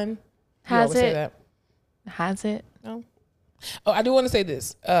fun. Has it? Say that? Has it? No. Oh, I do want to say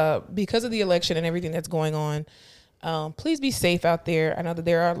this. Because of the election and everything that's going on, please be safe out there. I know that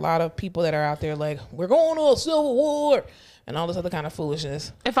there are a lot of people that are out there like, we're going to a civil war and all this other kind of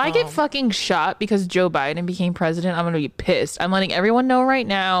foolishness. If I get fucking shot because Joe Biden became president, I'm going to be pissed. I'm letting everyone know right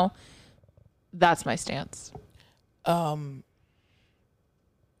now. That's my stance. I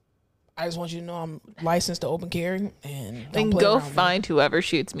just want you to know I'm licensed to open carry and then go find whoever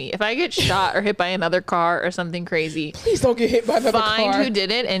shoots me. If I get shot or hit by another car or something crazy, please don't get hit by another car. Find who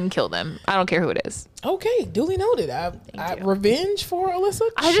did it and kill them. I don't care who it is. Okay, duly noted. Revenge for Alyssa?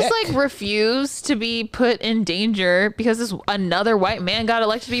 I just like refuse to be put in danger because this another white man got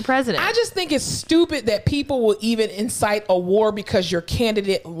elected to be president. I just think it's stupid that people will even incite a war because your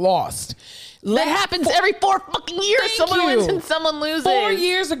candidate lost. That happens every 4 fucking years. Someone wins and someone loses. 4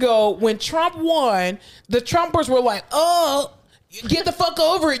 years ago, when Trump won, the Trumpers were like, oh, get the fuck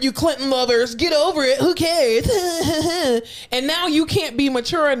over it, you Clinton lovers. Get over it. Who cares? And now you can't be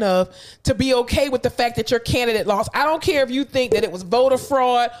mature enough to be okay with the fact that your candidate lost. I don't care if you think that it was voter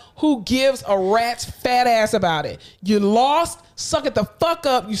fraud. Who gives a rat's fat ass about it? You lost. Suck it the fuck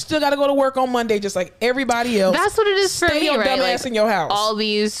up. You still got to go to work on Monday just like everybody else. That's what it is for me, Stay your right? dumb ass in your house. All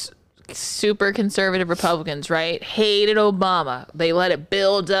these super conservative Republicans, right, hated Obama. They let it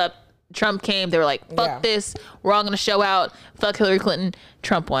build up. Trump came. They were like, fuck this. We're all going to show out. Fuck Hillary Clinton.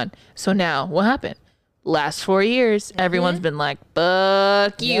 Trump won. So now what happened? Last 4 years, everyone's been like,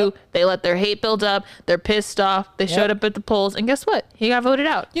 fuck you. Yep. They let their hate build up. They're pissed off. They showed up at the polls. And guess what? He got voted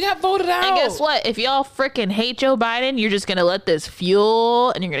out. You got voted out. And guess what? If y'all freaking hate Joe Biden, you're just going to let this fuel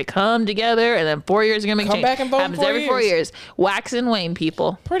and you're going to come together. And then 4 years are going to make come change. Back and vote happens every 4 years. Wax and wane,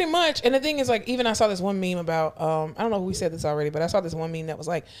 people. Pretty much. And the thing is, like, even I saw this one meme about, I don't know if we said this already, but I saw this one meme that was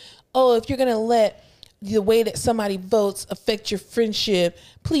like, oh, if you're going to let the way that somebody votes affect your friendship,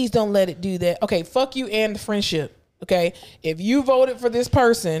 please don't let it do that. Okay, fuck you and the friendship. Okay, if you voted for this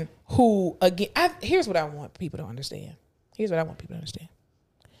person who, again, here's what I want people to understand.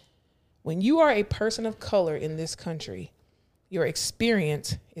 When you are a person of color in this country, your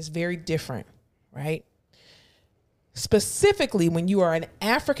experience is very different, right? Specifically, when you are an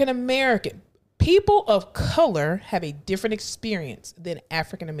African American, people of color have a different experience than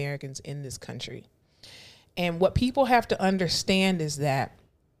African Americans in this country. And what people have to understand is that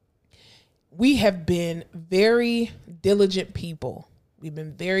we have been very diligent people. We've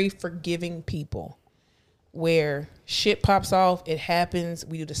been very forgiving people. Where shit pops off, it happens.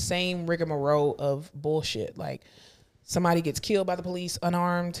 We do the same rigmarole of bullshit. Like somebody gets killed by the police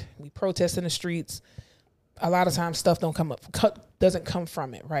unarmed. We protest in the streets. A lot of times stuff doesn't come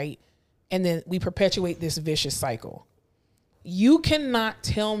from it, right? And then we perpetuate this vicious cycle. You cannot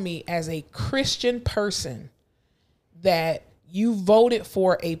tell me as a Christian person that you voted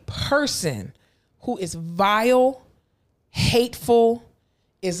for a person who is vile, hateful,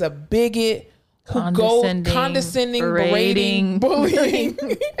 is a bigot, who goes condescending, berating, bullying,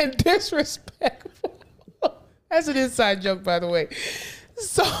 and disrespectful. That's an inside joke, by the way.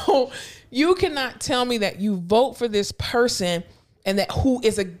 So you cannot tell me that you vote for this person and that who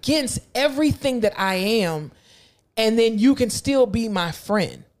is against everything that I am, and then you can still be my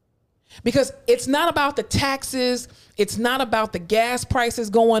friend. Because it's not about the taxes. It's not about the gas prices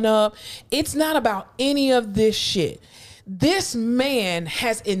going up. It's not about any of this shit. This man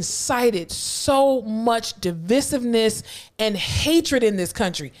has incited so much divisiveness and hatred in this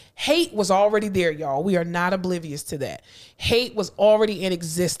country. Hate was already there, y'all. We are not oblivious to that. Hate was already in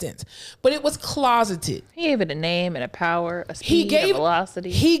existence, but it was closeted. He gave it a name and a power, a speed, a velocity.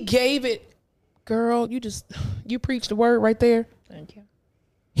 He gave it, girl, you preached the word right there. Thank you.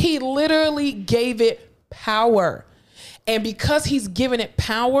 He literally gave it power. And because he's given it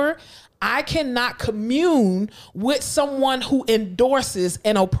power, I cannot commune with someone who endorses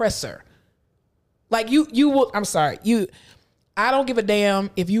an oppressor. Like you will, I'm sorry, I don't give a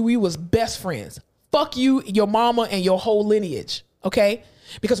damn if we was best friends. Fuck you, your mama, and your whole lineage, okay?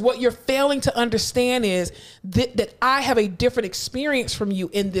 Because what you're failing to understand is that I have a different experience from you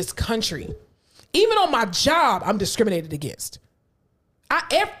in this country. Even on my job, I'm discriminated against.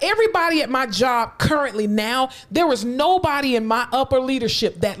 Everybody at my job currently now, there is nobody in my upper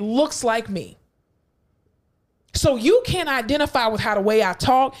leadership that looks like me. So you can identify with how the way I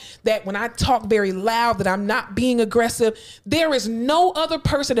talk, that when I talk very loud, that I'm not being aggressive. There is no other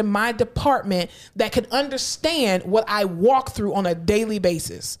person in my department that can understand what I walk through on a daily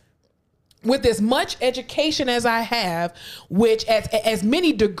basis. With as much education as I have, which as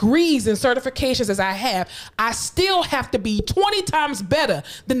many degrees and certifications as I have, I still have to be 20 times better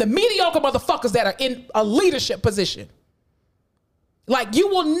than the mediocre motherfuckers that are in a leadership position. Like you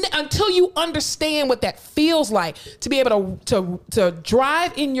will, until you understand what that feels like to be able to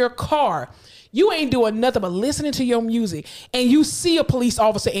drive in your car, you ain't doing nothing but listening to your music, and you see a police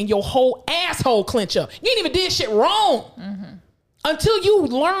officer and your whole asshole clench up. You ain't even did shit wrong. Mm-hmm. Until you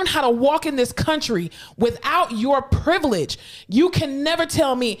learn how to walk in this country without your privilege, you can never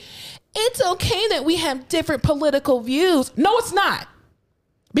tell me it's okay that we have different political views. No, it's not.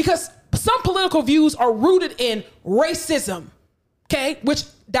 Because some political views are rooted in racism, okay, which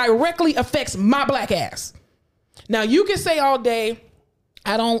directly affects my black ass. Now, you can say all day,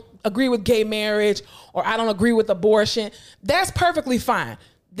 I don't agree with gay marriage or I don't agree with abortion. That's perfectly fine.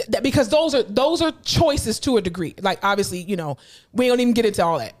 Because those are choices to a degree. Like obviously, we don't even get into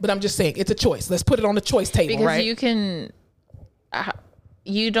all that, but I'm just saying it's a choice. Let's put it on the choice table, because right?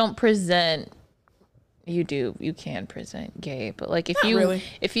 You don't present. You can present gay, but like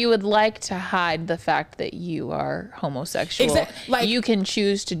if you would like to hide the fact that you are homosexual, like, you can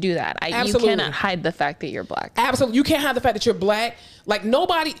choose to do that. You cannot hide the fact that you're black. Absolutely, you can't hide the fact that you're black. Like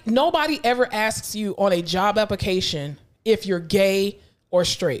nobody ever asks you on a job application if you're gay or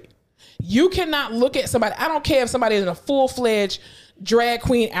straight. You cannot look at somebody. I don't care if somebody is in a full-fledged drag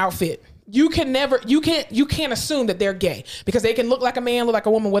queen outfit. You can't assume that they're gay because they can look like a man, look like a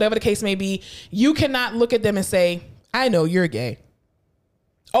woman, whatever the case may be. You cannot look at them and say, I know you're gay.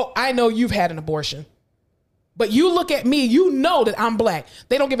 Oh, I know you've had an abortion. But you look at me, you know that I'm black.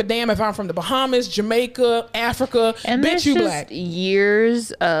 They don't give a damn if I'm from the Bahamas, Jamaica, Africa. And bitch, you black.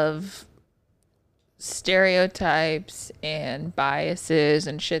 Years of stereotypes and biases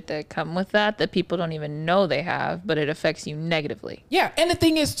and shit that come with that people don't even know they have, but it affects you negatively. Yeah, and the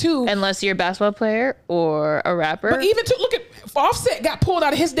thing is too, unless you're a basketball player or a rapper. But even to look at Offset got pulled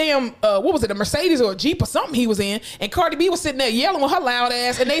out of his damn what was it, a Mercedes or a Jeep or something he was in, and Cardi B was sitting there yelling with her loud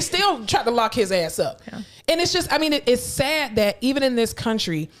ass, and they still tried to lock his ass up. Yeah. And it's just, it's sad that even in this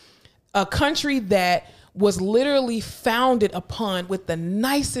country, a country that was literally founded upon with the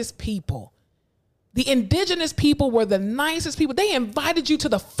nicest people. The indigenous people were the nicest people. They invited you to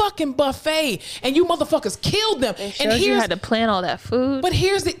the fucking buffet and you motherfuckers killed them. They showed you had to plan all that food. But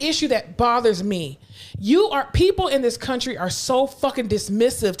here's the issue that bothers me. People in this country are so fucking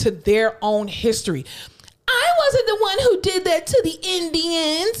dismissive to their own history. I wasn't the one who did that to the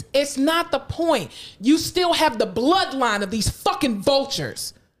Indians. It's not the point. You still have the bloodline of these fucking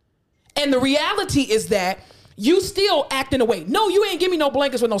vultures. And the reality is that you still act in a way. No, you ain't give me no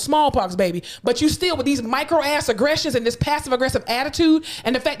blankets with no smallpox, baby. But you still with these micro ass aggressions and this passive aggressive attitude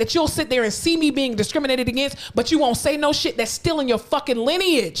and the fact that you'll sit there and see me being discriminated against, but you won't say no shit that's still in your fucking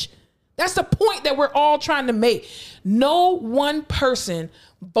lineage. That's the point that we're all trying to make. No one person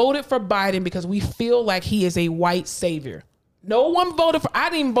voted for Biden because we feel like he is a white savior. No one voted for,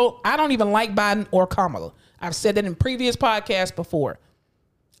 I didn't vote. I don't even like Biden or Kamala. I've said that in previous podcasts before.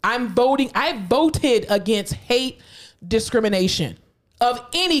 I voted against hate discrimination of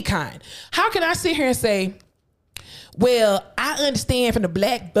any kind. How can I sit here and say, well, I understand from the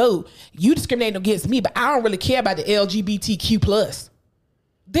black vote, you discriminating against me, but I don't really care about the LGBTQ+.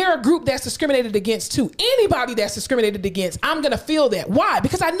 they're a group that's discriminated against too. Anybody that's discriminated against, I'm going to feel that. Why?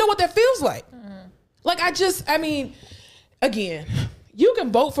 Because I know what that feels like. Like, I mean, again, you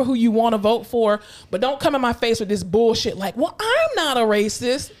can vote for who you want to vote for, but don't come in my face with this bullshit like, well, I'm not a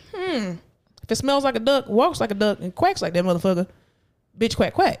racist. If it smells like a duck, walks like a duck, and quacks like that motherfucker, bitch,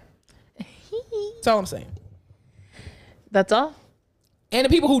 quack, quack. That's all I'm saying. That's all? And the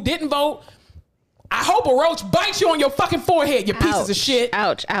people who didn't vote, I hope a roach bites you on your fucking forehead, you pieces of shit.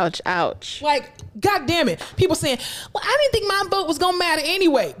 Ouch, ouch, ouch. Like, God damn it. People saying, well, I didn't think my vote was going to matter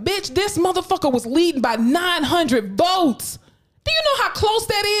anyway. Bitch, this motherfucker was leading by 900 votes. Do you know how close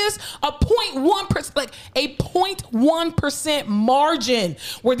that is? A 0.1%, like a 0.1% margin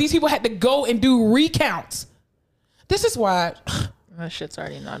where these people had to go and do recounts. This is why... That shit's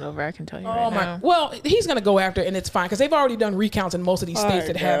already not over. I can tell you now. Well, he's going to go after it, and it's fine because they've already done recounts in most of these states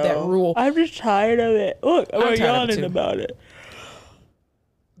that have that rule. I'm just tired of it. Look, I'm yawning about it.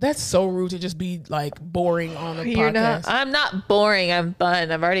 That's so rude to just be like boring on a podcast. I'm not boring. I'm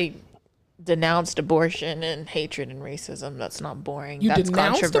fun. I've already denounced abortion and hatred and racism. That's not boring. That's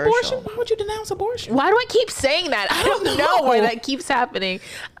denounced controversial. abortion? Why would you denounce abortion? Why do I keep saying that? I don't know why that keeps happening.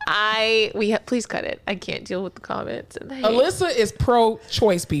 Please cut it. I can't deal with the comments and the hate. Alyssa is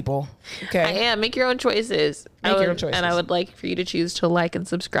pro-choice, people. Okay, I am. Make your own choices. Make your own choices. And I would like for you to choose to like and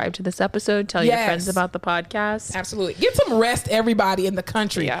subscribe to this episode. Tell your friends about the podcast. Absolutely. Get some rest, everybody in the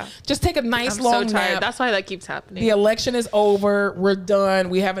country. Yeah. Just take a nice long nap. That's why that keeps happening. The election is over. We're done.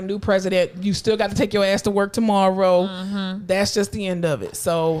 We have a new president. You still got to take your ass to work tomorrow. That's just the end of it.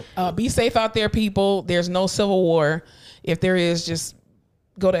 So be safe out there, people. There's no civil war. If there is, just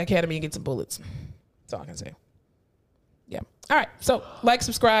go to Academy and get some bullets. That's all I can say. Yeah. All right. So like,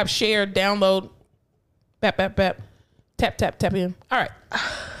 subscribe, share, download. Bap, bap, bap. Tap, tap, tap in. All right.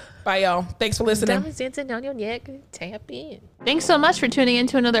 Bye, y'all. Thanks for listening. Tap in. Thanks so much for tuning in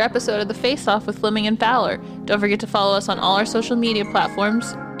to another episode of The Face Off with Fleming and Fowler. Don't forget to follow us on all our social media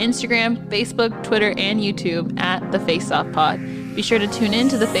platforms, Instagram, Facebook, Twitter, and YouTube at The Face Off Pod. Be sure to tune in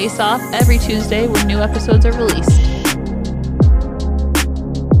to The Face Off every Tuesday when new episodes are released.